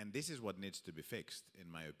 And this is what needs to be fixed, in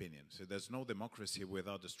my opinion. So there's no democracy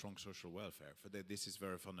without a strong social welfare. This is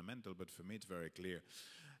very fundamental, but for me it's very clear.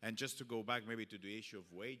 And just to go back maybe to the issue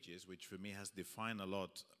of wages, which for me has defined a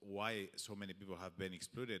lot why so many people have been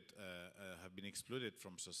excluded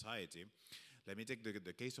from society. Let me take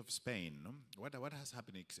the case of Spain. No? What has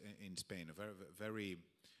happened in Spain? A very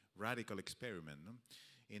radical experiment. No?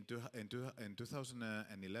 In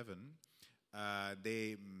 2011,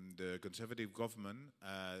 the conservative government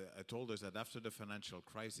told us that after the financial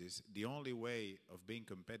crisis, the only way of being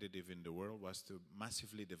competitive in the world was to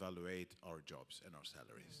massively devaluate our jobs and our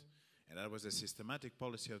salaries. And that was a systematic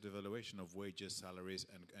policy of devaluation of wages, salaries,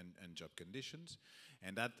 and job conditions.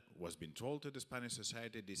 And that was being told to the Spanish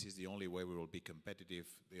society, this is the only way we will be competitive,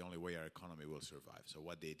 the only way our economy will survive. So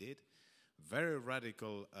what they did, very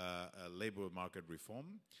radical labor market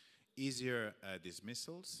reform, easier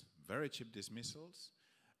dismissals, very cheap dismissals,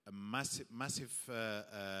 a massive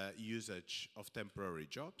usage of temporary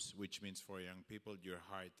jobs, which means for young people,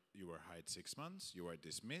 you were hired 6 months, you were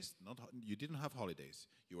dismissed, you didn't have holidays,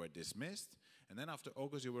 you were dismissed, and then after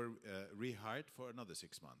August you were rehired for another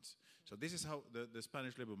 6 months. So this is how the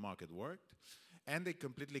Spanish labor market worked, and they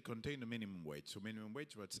completely contained the minimum wage. So minimum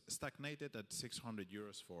wage was stagnated at 600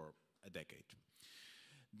 euros for a decade.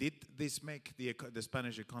 Did this make the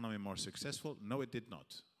Spanish economy more successful? No, it did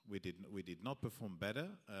not. We did not perform better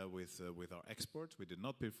with our exports. We did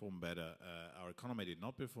not perform better. Our economy did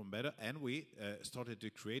not perform better, and we started to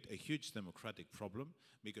create a huge democratic problem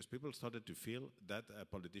because people started to feel that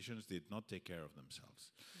politicians did not take care of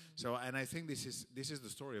themselves. So, and I think this is the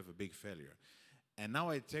story of a big failure. And now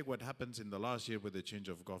I take what happens in the last year with the change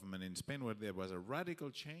of government in Spain, where there was a radical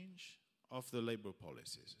change of the labor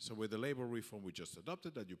policies. So with the labor reform we just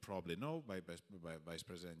adopted, that you probably know, by Vice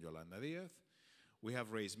President Yolanda Díaz, we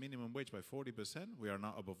have raised minimum wage by 40%. We are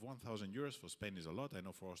now above 1,000 euros. For Spain is a lot. I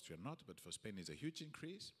know for Austria not, but for Spain is a huge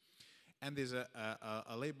increase. And there's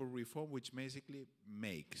a labor reform which basically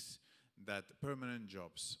makes that permanent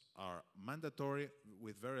jobs are mandatory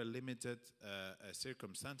with very limited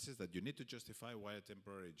circumstances that you need to justify why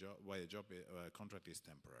a job contract is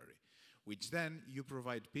temporary, which then you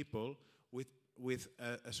provide people with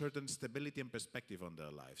a certain stability and perspective on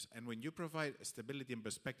their lives. And when you provide stability and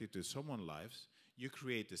perspective to someone's lives, you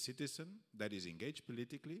create a citizen that is engaged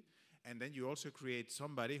politically, and then you also create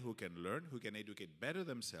somebody who can learn, who can educate better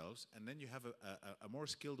themselves, and then you have a more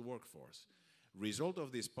skilled workforce. Result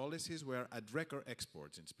of these policies, we're at record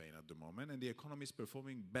exports in Spain at the moment, and the economy is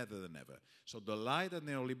performing better than ever. So the lie that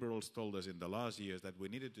neoliberals told us in the last years that we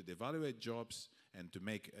needed to devaluate jobs and to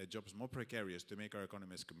make jobs more precarious to make our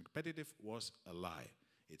economies competitive was a lie.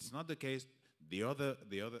 It's not the case. The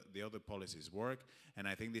other policies work, and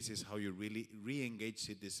I think this is how you really re-engage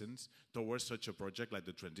citizens towards such a project like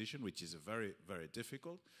the transition, which is very, very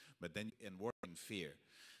difficult, but then and work in fear.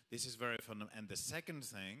 This is very fundamental. And the second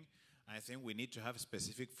thing, I think we need to have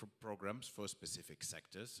specific programs for specific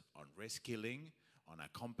sectors on reskilling, on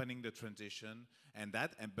accompanying the transition,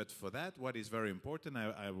 but for that, what is very important,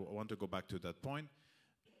 I want to go back to that point,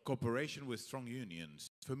 cooperation with strong unions.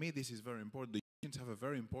 For me, this is very important. The unions have a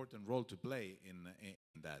very important role to play in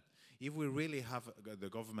that. If we really have the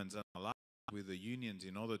governments aligned with the unions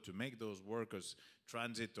in order to make those workers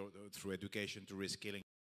transit through education to reskilling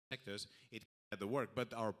sectors, it can the work.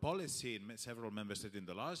 But our policy in several member states in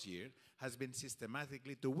the last year has been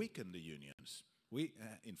systematically to weaken the unions.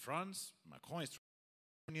 In France, Macron is trying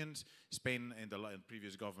to weaken unions. Spain in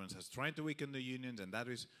previous governments has tried to weaken the unions, and that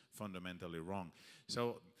is fundamentally wrong.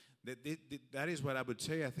 So that is what I would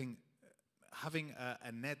say. I think having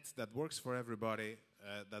a net that works for everybody,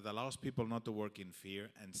 that allows people not to work in fear,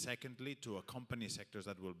 and secondly, to accompany sectors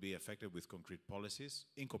that will be affected with concrete policies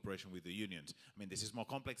in cooperation with the unions. I mean, this is more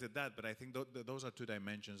complex than that, but I think those are two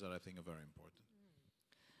dimensions that I think are very important.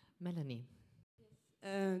 Melanie.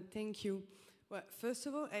 Thank you. Well, first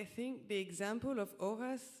of all, I think the example of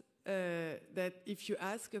Horace, that if you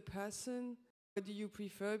ask a person, what do you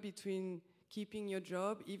prefer between keeping your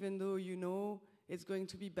job, even though you know it's going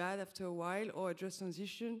to be bad after a while, or a just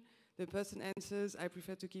transition, the person answers, I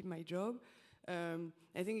prefer to keep my job.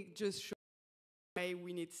 I think it just shows why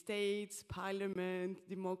we need states, parliament,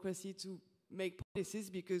 democracy to make policies,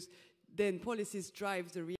 because then policies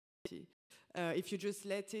drive the reality. If you just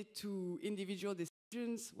let it to individual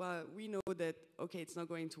decisions, well, we know that, okay, it's not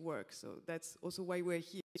going to work. So that's also why we're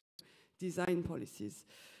here to design policies.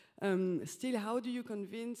 Still, how do you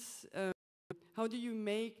convince, how do you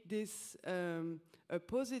make this a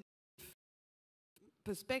positive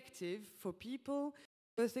perspective for people?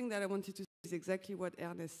 First thing that I wanted to say is exactly what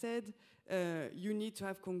Ernest said. You need to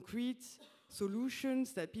have concrete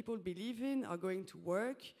solutions that people believe in are going to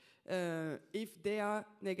work if they are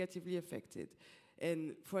negatively affected.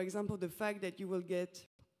 And for example, the fact that you will get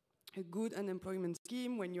a good unemployment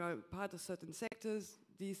scheme when you are part of certain sectors,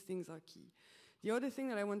 these things are key. The other thing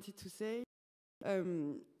that I wanted to say,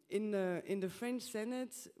 in the French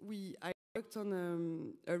Senate, I worked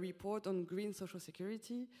on a report on green social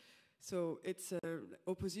security. So it's an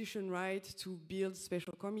opposition right to build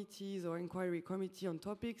special committees or inquiry committee on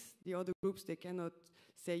topics. The other groups, they cannot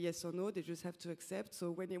say yes or no, they just have to accept. So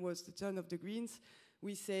when it was the turn of the Greens,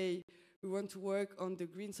 we say we want to work on the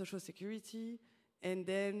green social security, and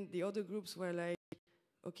then the other groups were like,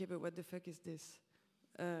 okay, but what the fuck is this?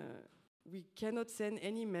 We cannot send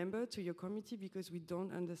any member to your committee because we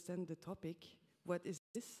don't understand the topic. What is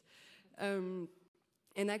this?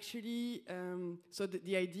 And actually, so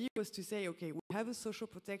the idea was to say, okay, we have a social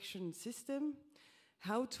protection system,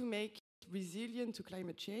 how to make it resilient to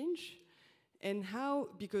climate change, and how,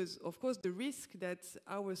 because of course the risk that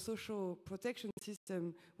our social protection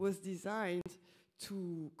system was designed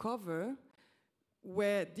to cover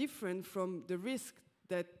were different from the risk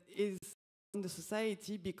that is on the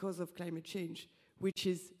society because of climate change, which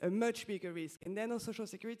is a much bigger risk. And then our social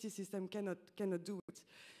security system cannot do it.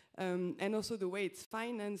 And also the way it's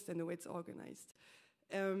financed and the way it's organized.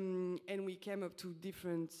 And we came up to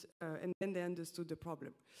different, and then they understood the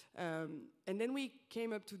problem. And then we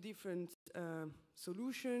came up to different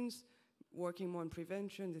solutions, working more on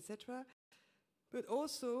prevention, etc. But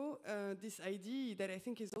also this idea that I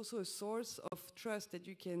think is also a source of trust that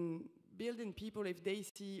you can build in people if they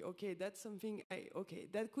see, okay, that's something, okay,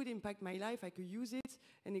 that could impact my life, I could use it,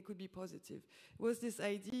 and it could be positive. It was this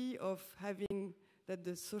idea of having that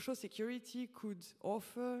the social security could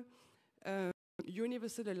offer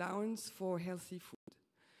universal allowance for healthy food.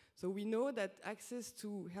 So we know that access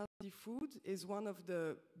to healthy food is one of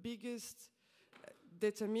the biggest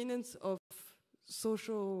determinants of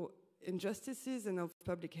social injustices and of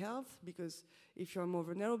public health, because if you're more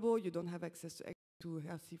vulnerable, you don't have access to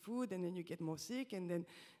healthy food, and then you get more sick, and then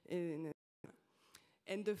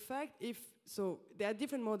and the fact, so there are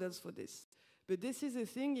different models for this, but this is the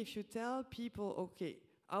thing, if you tell people, okay,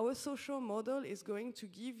 our social model is going to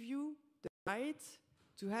give you the right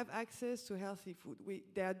to have access to healthy food.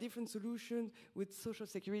 There are different solutions with social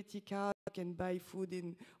security card, you can buy food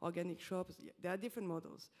in organic shops, there are different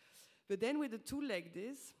models. But then with a tool like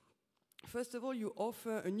this, first of all, you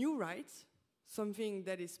offer a new right, something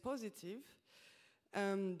that is positive,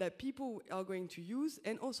 that people are going to use,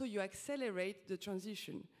 and also you accelerate the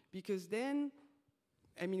transition, because then,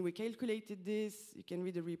 I mean, we calculated this, you can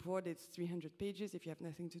read the report, it's 300 pages if you have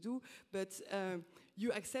nothing to do, but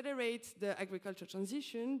you accelerate the agriculture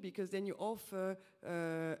transition, because then you offer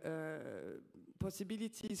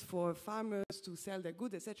possibilities for farmers to sell their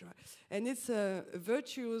goods, etc. And it's a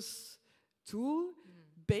virtuous tool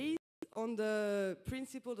based on the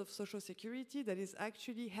principle of social security that is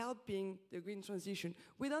actually helping the green transition,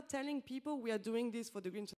 without telling people we are doing this for the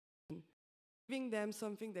green transition, giving them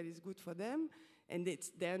something that is good for them, and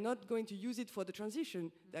they're not going to use it for the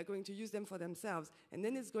transition, they're going to use them for themselves, and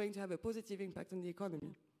then it's going to have a positive impact on the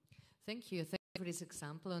economy. Thank you. Thank you for this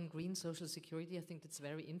example on green social security. I think that's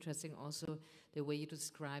very interesting, also the way you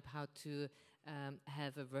describe how to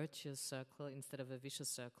have a virtuous circle instead of a vicious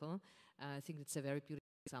circle. I think it's a very beautiful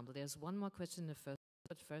example. There's one more question in the first,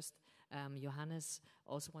 but first, Johannes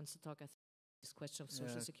also wants to talk, I think, this question of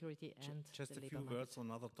social security and just the a labor few market. words on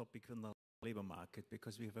another topic in the labor market,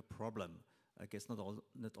 because we have a problem. I guess not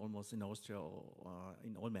almost in Austria or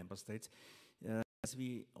in all member states. As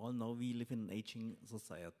we all know, we live in an aging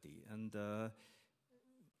society, and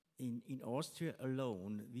in Austria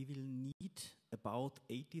alone, we will need about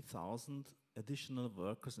 80,000 additional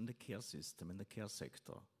workers in the care system, in the care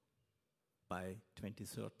sector, by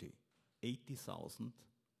 2030, 80,000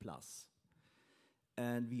 plus.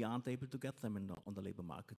 And we aren't able to get them on the labor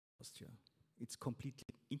market in Austria. It's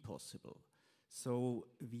completely impossible. So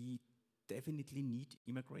we definitely need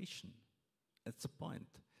immigration. That's the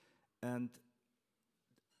point. And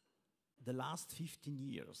the last 15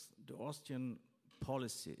 years, the Austrian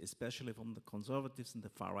policy, especially from the conservatives and the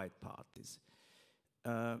far-right parties,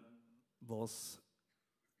 the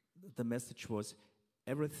message was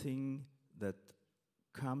everything that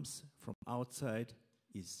comes from outside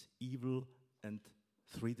is evil and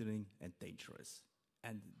threatening and dangerous.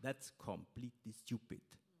 And that's completely stupid.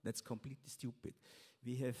 That's completely stupid.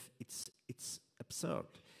 It's absurd.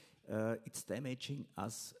 It's damaging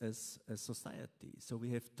us as a society. So we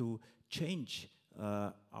have to change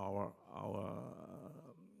our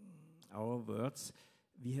words.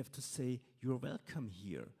 We have to say, you're welcome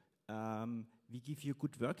here. We give you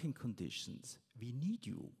good working conditions. We need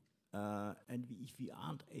you. And if we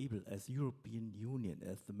aren't able, as European Union,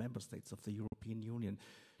 as the member states of the European Union,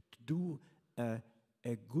 to do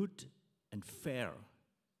a good and fair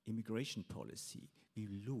immigration policy, we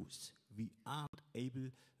lose. We aren't able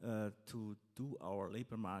to do our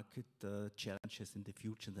labor market challenges in the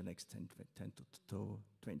future in the next 10 to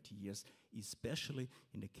 20 years, especially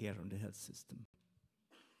in the care and the health system.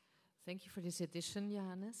 Thank you for this addition,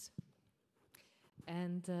 Johannes.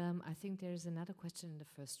 And I think there is another question in the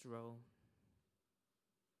first row.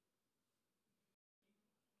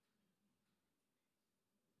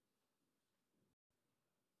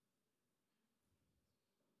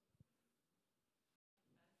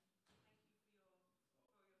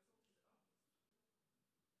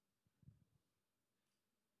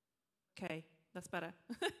 Okay, that's better.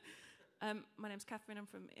 My name's Catherine. I'm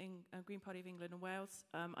from Green Party of England and Wales.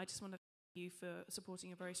 I just want to thank you for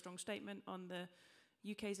supporting a very strong statement on the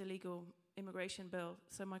UK's illegal immigration bill.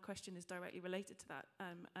 So my question is directly related to that.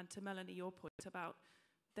 And to Melanie, your point about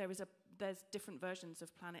there's different versions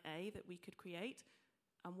of Planet A that we could create.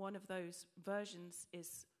 And one of those versions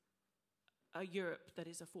is a Europe that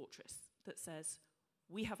is a fortress, that says,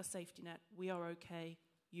 we have a safety net, we are okay,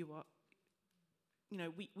 you are. You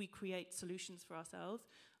know, we create solutions for ourselves.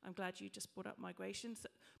 I'm glad you just brought up migration,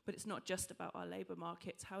 but it's not just about our labour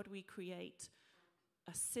markets. How do we create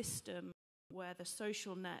a system where the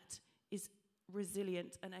social net is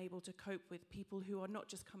resilient and able to cope with people who are not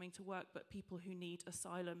just coming to work, but people who need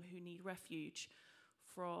asylum, who need refuge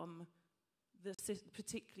from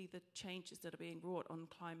particularly the changes that are being wrought on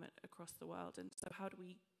climate across the world? And so how do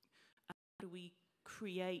we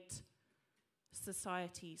create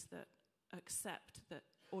societies that accept that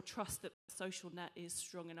or trust that the social net is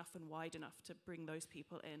strong enough and wide enough to bring those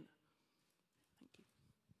people in? Thank you.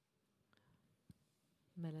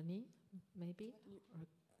 Melanie, maybe?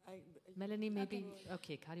 Melanie, maybe?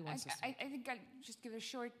 Okay, Kari wants to I think I'll just give a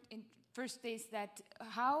short first is that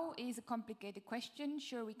how is a complicated question.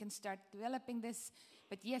 Sure, we can start developing this,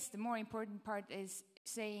 but yes, the more important part is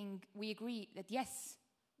saying we agree that yes,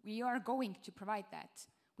 we are going to provide that.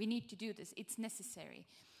 We need to do this. It's necessary.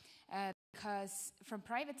 Because from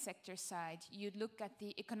private sector side, you'd look at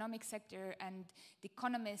the economic sector and the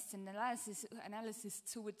economists and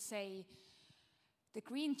analysts who would say the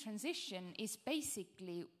green transition is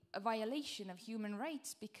basically a violation of human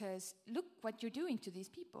rights because look what you're doing to these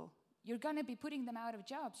people. You're going to be putting them out of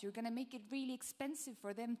jobs. You're going to make it really expensive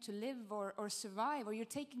for them to live or survive, or you're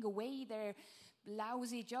taking away their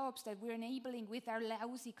lousy jobs that we're enabling with our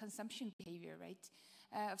lousy consumption behavior, right?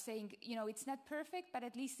 Of saying, you know, it's not perfect, but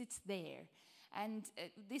at least it's there. And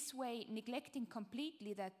this way, neglecting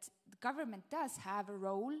completely that the government does have a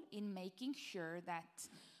role in making sure that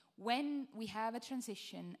when we have a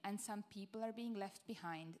transition and some people are being left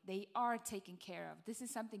behind, they are taken care of. This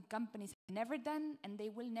is something companies have never done and they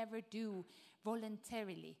will never do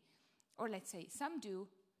voluntarily. Or let's say some do,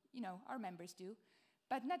 you know, our members do,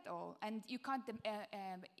 but not all. And you can't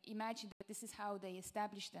imagine that this is how they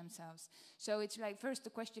establish themselves. So it's like, first the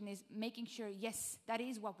question is making sure, yes, that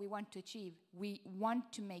is what we want to achieve. We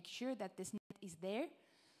want to make sure that this net is there.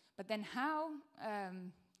 But then how,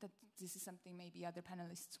 that this is something maybe other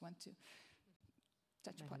panelists want to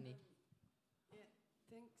touch upon. Yeah,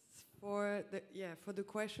 thanks for the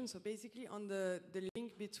question. So basically on the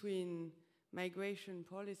link between migration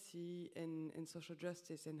policy and social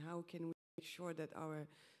justice, and how can we make sure that our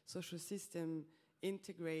social system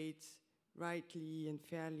integrates rightly and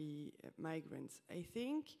fairly migrants. I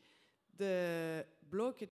think the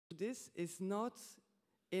blockage to this is not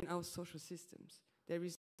in our social systems. There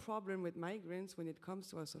is a problem with migrants when it comes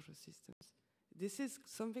to our social systems. This is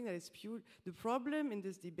something that is pure. The problem in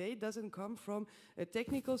this debate doesn't come from a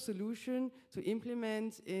technical solution to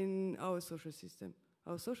implement in our social system.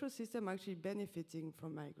 Our social system actually benefiting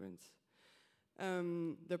from migrants.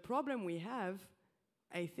 The problem we have,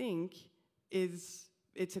 I think, it's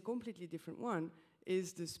a completely different one,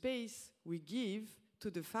 is the space we give to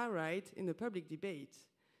the far right in the public debate.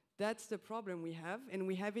 That's the problem we have, and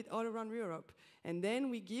we have it all around Europe. And then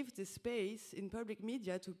we give the space in public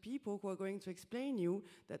media to people who are going to explain you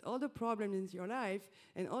that all the problems in your life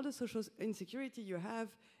and all the social insecurity you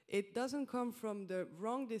have, it doesn't come from the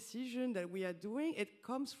wrong decision that we are doing, it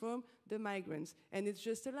comes from the migrants. And it's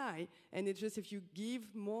just a lie. And it's just if you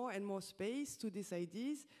give more and more space to these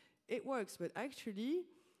ideas, it works. But actually,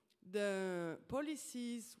 the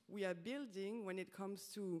policies we are building when it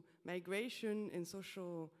comes to migration and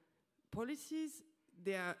social policies,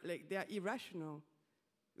 they are irrational.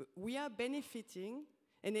 We are benefiting,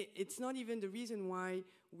 and it's not even the reason why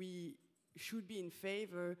we should be in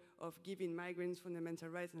favor of giving migrants fundamental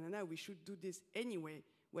rights, and we should do this anyway,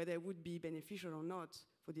 whether it would be beneficial or not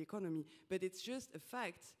for the economy. But it's just a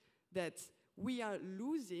fact that we are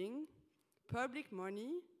losing public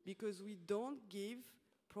money because we don't give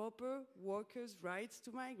proper workers' rights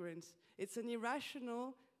to migrants. It's an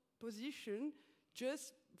irrational position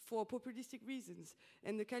just for populistic reasons.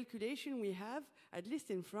 And the calculation we have, at least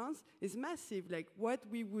in France, is massive. Like what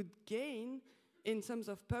we would gain in terms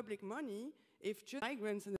of public money if just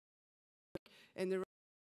migrants and the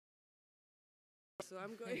so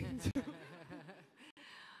I'm going to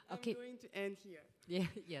Okay. I'm going to end here. Yeah,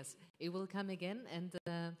 yes, it will come again. And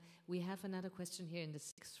we have another question here in the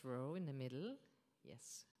 6th row in the middle.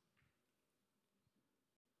 Yes.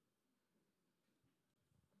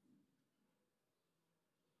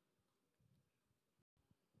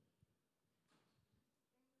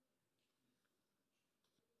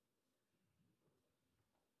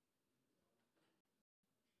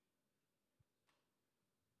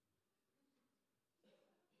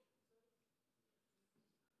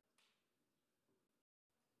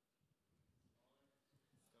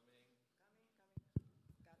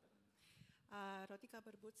 Rodica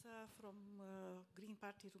Bărbuță from Green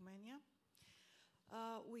Party Romania.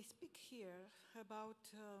 We speak here about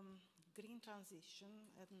green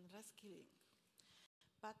transition and reskilling,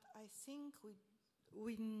 but I think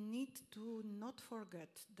we need to not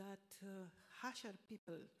forget that Hasher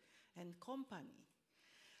people and company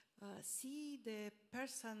see the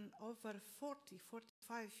person over 40,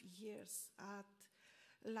 45 years at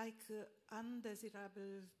like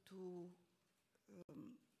undesirable to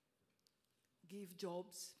give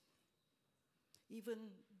jobs, even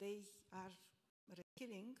they are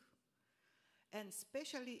reskilling, and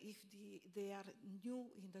especially if they are new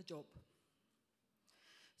in the job.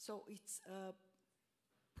 So it's a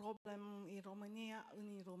problem in Romania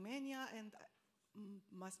and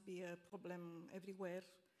must be a problem everywhere,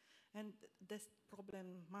 and this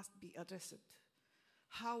problem must be addressed.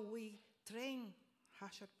 How we train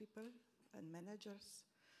Hasher people and managers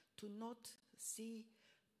to not see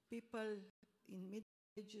people in middle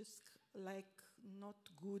ages like not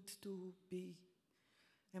good to be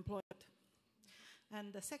employed.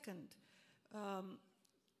 And the second,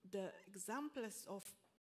 the examples of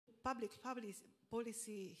public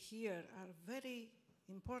policy here are very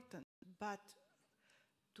important, but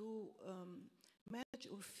to manage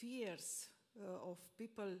our fears of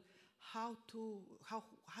people, how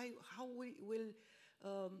we will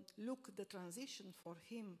look the transition for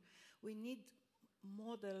him, we need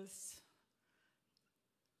models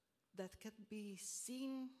that can be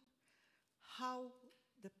seen how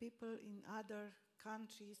the people in other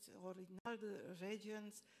countries or in other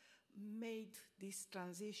regions made this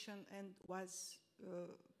transition and was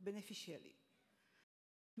beneficially.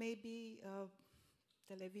 Maybe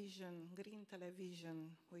television, green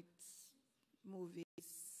television with movies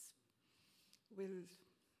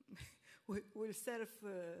will serve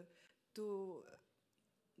to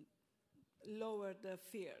lower the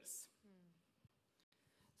fears.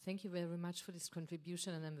 Thank you very much for this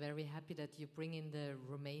contribution, and I'm very happy that you bring in the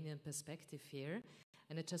Romanian perspective here.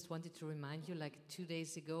 And I just wanted to remind you, like 2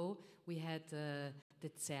 days ago, we had the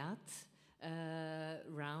CERT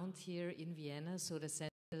round here in Vienna, so the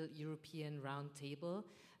Central European Round Table.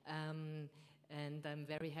 And I'm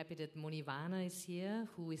very happy that Moni Vana is here,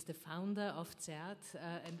 who is the founder of CERT,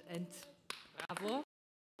 and bravo.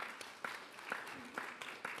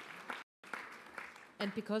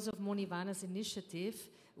 And because of Moni Vana's initiative,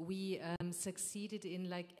 we succeeded in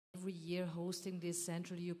like every year hosting this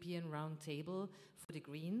Central European Roundtable for the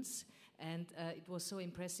Greens. And it was so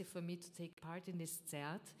impressive for me to take part in this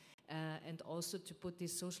CERT and also to put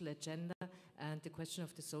this social agenda and the question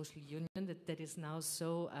of the social union that is now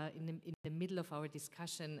so in the middle of our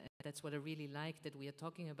discussion. And that's what I really like, that we are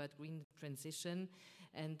talking about green transition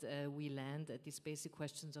and we land at these basic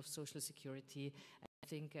questions of social security. I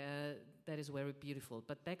think that is very beautiful.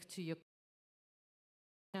 But back to your,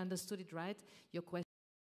 I understood it right, your question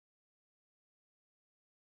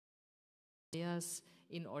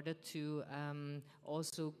in order to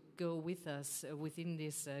also go with us within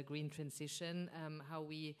this green transition, how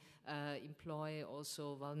we employ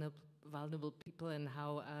also vulnerable people and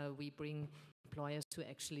how we bring employers to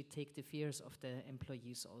actually take the fears of the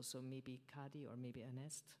employees also. Maybe Kadi or maybe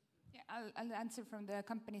Ernest? Yeah, I'll answer from the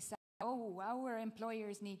company side. Oh, our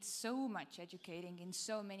employers need so much educating in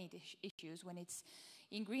so many issues when it's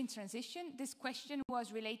in green transition. This question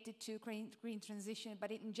was related to green transition,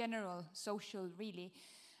 but in general, social really,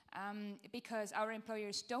 because our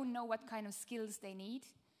employers don't know what kind of skills they need.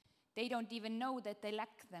 They don't even know that they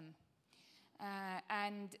lack them.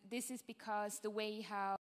 And this is because the way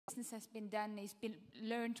how business has been done is been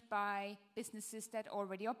learned by businesses that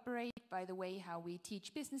already operate, by the way how we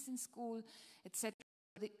teach business in school, etc.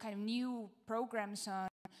 The kind of new programs on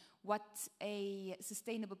what a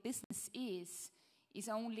sustainable business is is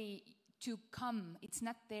only to come. It's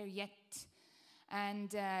not there yet.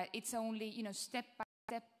 And it's only, you know, step by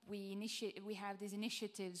step we have these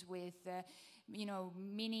initiatives with, you know,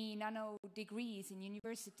 mini nano degrees in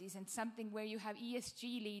universities, and something where you have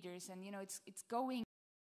ESG leaders, and, you know, it's going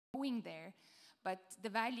there. But the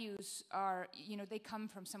values are, you know, they come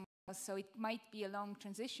from somewhere else. So it might be a long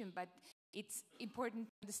transition, but it's important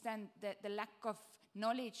to understand that the lack of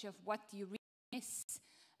knowledge of what you really miss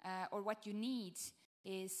or what you need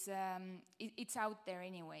is it's out there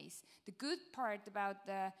anyways. The good part about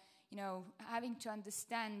the, you know, having to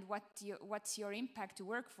understand what's your impact to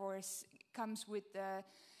workforce comes with the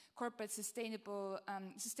corporate sustainable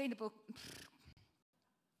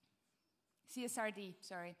CSRD,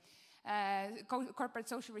 sorry. Corporate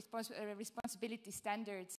social responsibility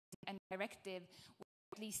standards and directive, where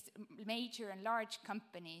at least major and large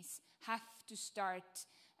companies have to start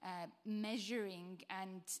measuring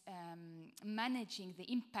and managing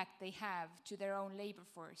the impact they have to their own labor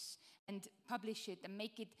force, and publish it and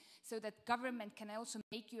make it so that government can also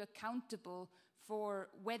make you accountable for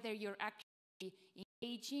whether you're actually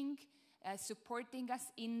engaging, supporting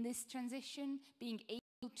us in this transition, being able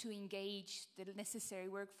to engage the necessary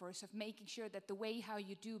workforce, of making sure that the way how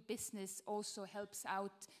you do business also helps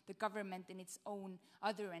out the government in its own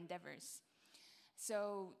other endeavors.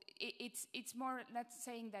 So it's more, let's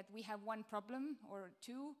saying that we have one problem or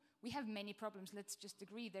two. We have many problems. Let's just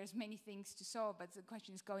agree there's many things to solve, but the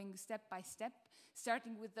question is going step by step,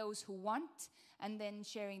 starting with those who want, and then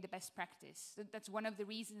sharing the best practice. So that's one of the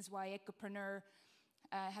reasons why Ecopreneur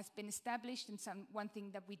has been established, and one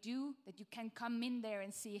thing that we do, that you can come in there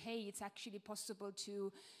and see, hey, it's actually possible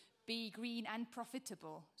to be green and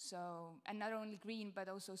profitable. So, and not only green, but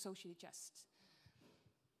also socially just.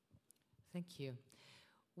 Thank you.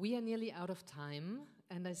 We are nearly out of time,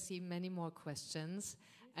 and I see many more questions,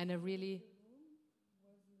 and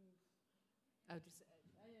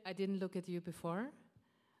I didn't look at you before.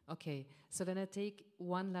 Okay, so then I take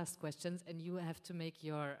one last question, and you have to make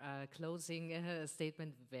your closing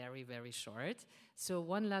statement very, very short. So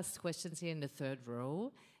one last question here in the third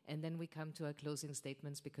row, and then we come to our closing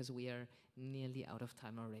statements because we are nearly out of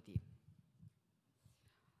time already.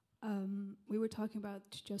 We were talking about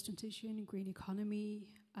just transition, green economy,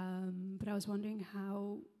 but I was wondering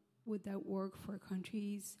how would that work for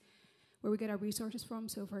countries where we get our resources from?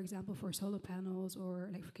 So, for example, for solar panels or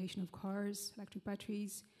electrification of cars, electric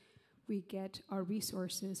batteries, we get our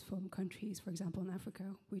resources from countries, for example, in Africa,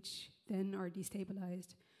 which then are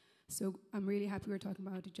destabilized. So I'm really happy we're talking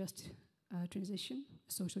about a just transition,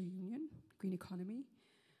 social union, green economy.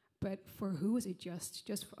 But for who is it just?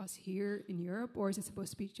 Just for us here in Europe, or is it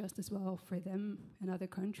supposed to be just as well for them and other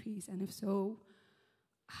countries? And if so,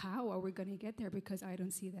 how are we going to get there? Because I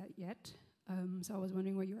don't see that yet. So I was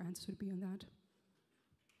wondering what your answers would be on that.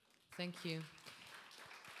 Thank you.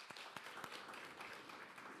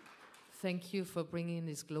 Thank you for bringing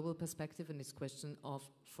this global perspective and this question of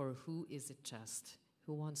for who is it just?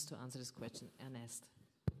 Who wants to answer this question? Ernest.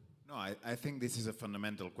 No, I think this is a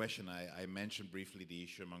fundamental question. I mentioned briefly the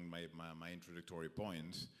issue among my introductory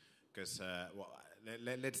points, because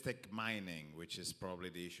let's take mining, which is probably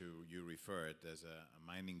the issue you referred. There's a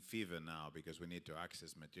mining fever now because we need to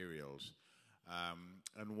access materials.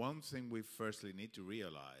 And one thing we firstly need to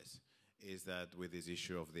realize is that with this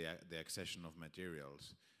issue of the accession of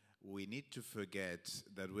materials, we need to forget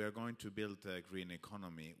that we are going to build a green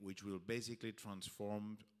economy which will basically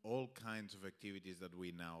transform all kinds of activities that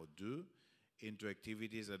we now do into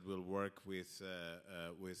activities that will work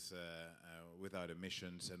without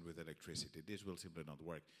emissions and with electricity. This will simply not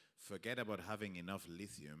work. Forget about having enough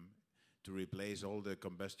lithium to replace all the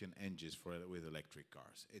combustion engines with electric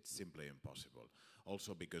cars. It's simply impossible.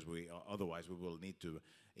 Also because otherwise we will need to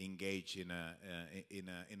engage in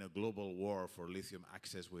a global war for lithium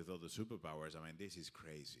access with other superpowers. I mean, this is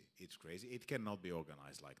crazy. It's crazy. It cannot be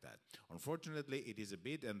organized like that. Unfortunately, it is a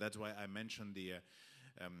bit, and that's why I mentioned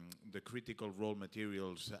the Critical Raw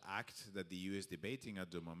Materials Act that the EU is debating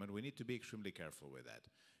at the moment. We need to be extremely careful with that.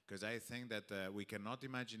 Because I think that we cannot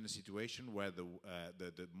imagine a situation where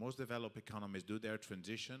the most developed economies do their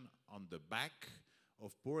transition on the back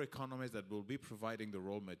of poor economies that will be providing the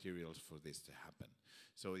raw materials for this to happen.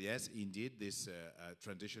 So yes, indeed, this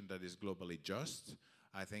transition that is globally just,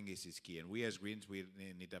 I think is key. And we as Greens, we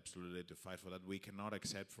need absolutely to fight for that. We cannot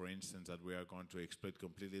accept, for instance, that we are going to exploit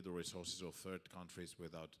completely the resources of third countries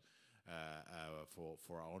without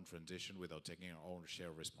for our own transition, without taking our own share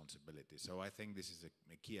of responsibility. So I think this is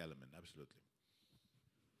a key element, absolutely.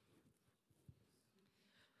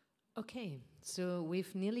 Okay, so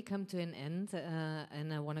we've nearly come to an end,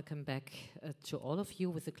 and I want to come back to all of you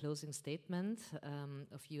with a closing statement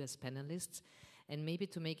of you as panelists. And maybe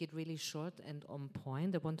to make it really short and on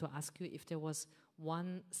point, I want to ask you if there was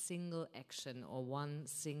one single action or one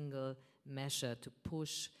single measure to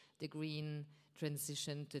push the green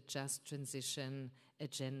transition, the just transition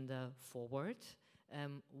agenda forward.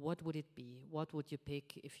 What would it be? What would you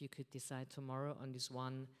pick if you could decide tomorrow on this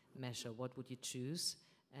one measure? What would you choose?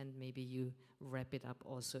 And maybe you wrap it up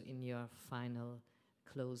also in your final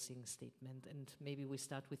closing statement. And maybe we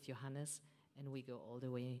start with Johannes and we go all the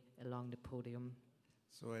way along the podium.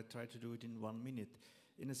 So I try to do it in 1 minute.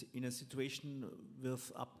 In a situation with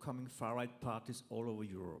upcoming far-right parties all over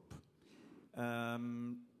Europe,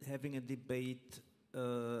 having a debate,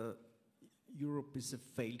 Europe is a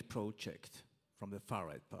failed project from the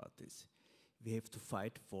far-right parties. We have to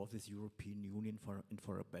fight for this European Union and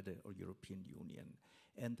for a better European Union.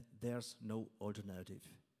 And there's no alternative,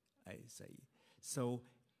 I say. So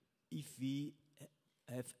if we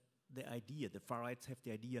have the idea, the far-rights have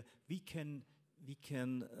the idea, we can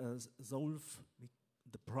solve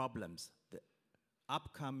the problems, the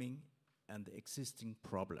upcoming and the existing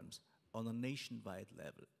problems on a nationwide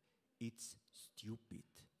level. It's stupid,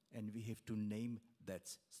 and we have to name that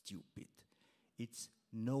stupid. It's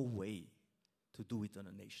no way to do it on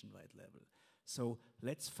a nationwide level. So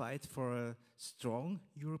let's fight for a strong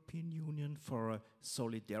European Union, for a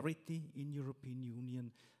solidarity in European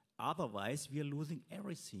Union. Otherwise, we are losing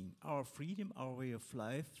everything, our freedom, our way of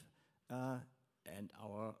life, and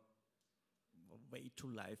our way to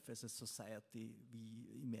life as a society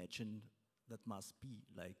we imagine that must be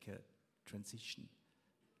like a transition,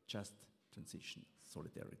 just transition,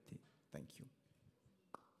 solidarity. Thank you.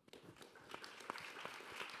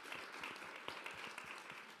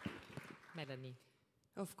 Melanie.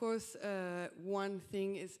 Of course, one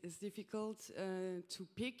thing is difficult to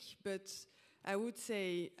pick, but I would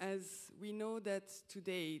say, as we know that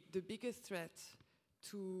today the biggest threat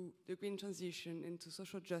to the green transition and to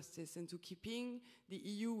social justice and to keeping the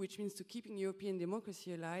EU, which means to keeping European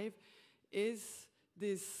democracy alive, is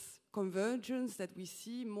this convergence that we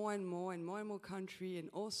see more and more countries and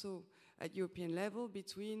also at European level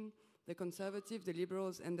between the conservatives, the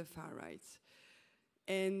liberals and the far right.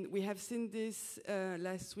 And we have seen this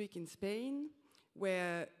last week in Spain,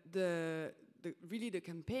 where really the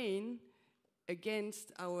campaign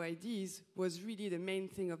against our ideas was really the main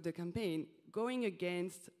thing of the campaign, going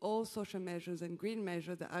against all social measures and green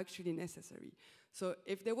measures that are actually necessary. So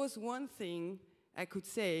if there was one thing I could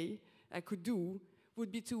say, I could do,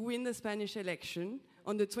 would be to win the Spanish election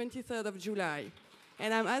on the 23rd of July.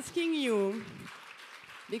 And I'm asking you,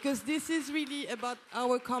 because this is really about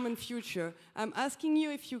our common future, I'm asking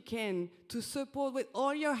you if you can to support with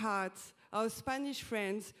all your hearts our Spanish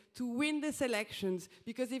friends to win these elections,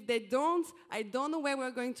 because if they don't, I don't know where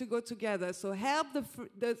we're going to go together. So help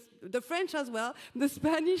the French as well, the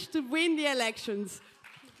Spanish to win the elections.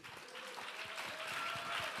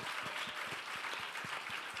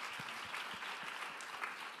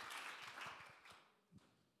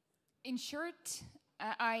 In short,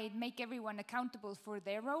 I make everyone accountable for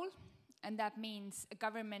their role, and that means a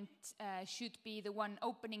government should be the one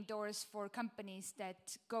opening doors for companies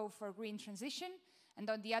that go for green transition, and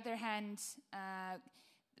on the other hand,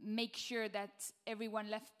 make sure that everyone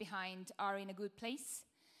left behind are in a good place.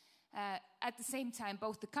 At the same time,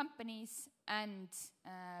 both the companies and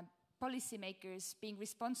policymakers being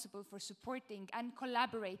responsible for supporting and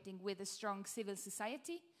collaborating with a strong civil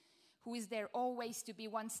society, who is there always to be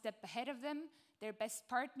one step ahead of them, their best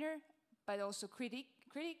partner, but also critic,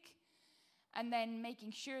 and then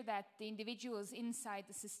making sure that the individuals inside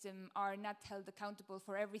the system are not held accountable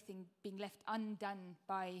for everything being left undone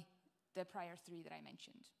by the prior three that I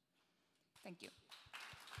mentioned. Thank you.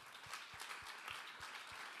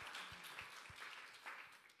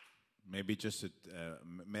 Maybe just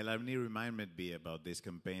Melanie reminded me about this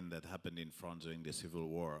campaign that happened in France during the Civil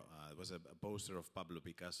War. It was a poster of Pablo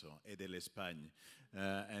Picasso, Aide l'Espagne.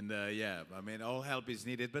 Yeah, I mean, all help is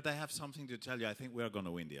needed, but I have something to tell you. I think we are going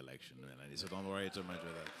to win the election, Melanie, so don't worry too much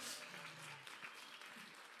with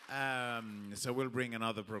that. So we'll bring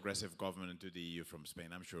another progressive government into the EU from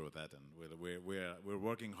Spain, I'm sure of that, and we're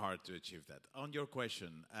working hard to achieve that. On your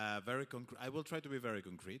question, I will try to be very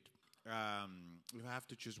concrete. If I have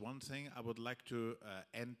to choose one thing, I would like to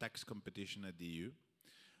end tax competition at the EU.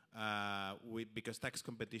 Because tax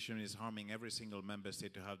competition is harming every single member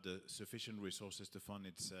state to have the sufficient resources to fund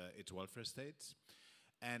its welfare states.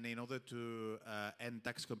 And in order to end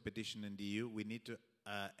tax competition in the EU, we need to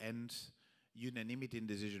end unanimity in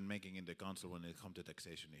decision-making in the Council when it comes to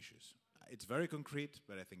taxation issues. It's very concrete,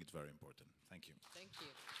 but I think it's very important. Thank you. Thank you.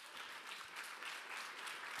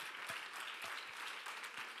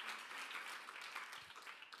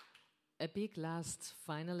 A big last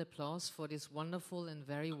final applause for these wonderful and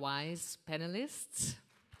very wise panelists.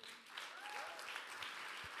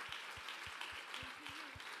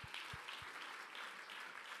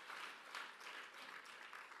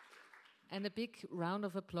 And a big round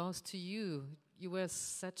of applause to you. You were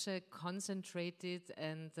such a concentrated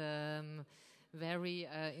and very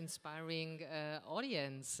inspiring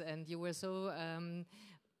audience, and you were so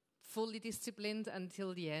fully disciplined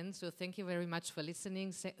until the end. So thank you very much for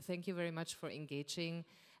listening. Thank you very much for engaging,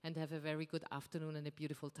 and have a very good afternoon and a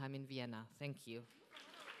beautiful time in Vienna. Thank you.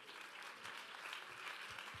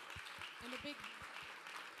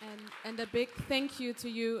 And a big thank you to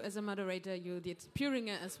you as a moderator. You did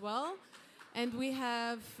Puringer as well. And we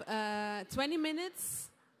have 20 minutes,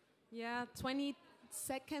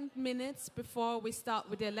 22nd minutes before we start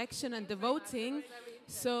with the election and the voting.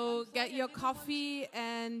 So get your coffee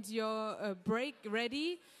and your break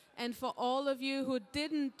ready. And for all of you who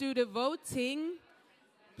didn't do the voting,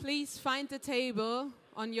 please find the table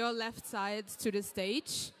on your left side to the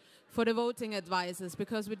stage for the voting advisors,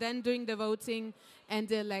 because we're then doing the voting and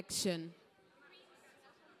the election.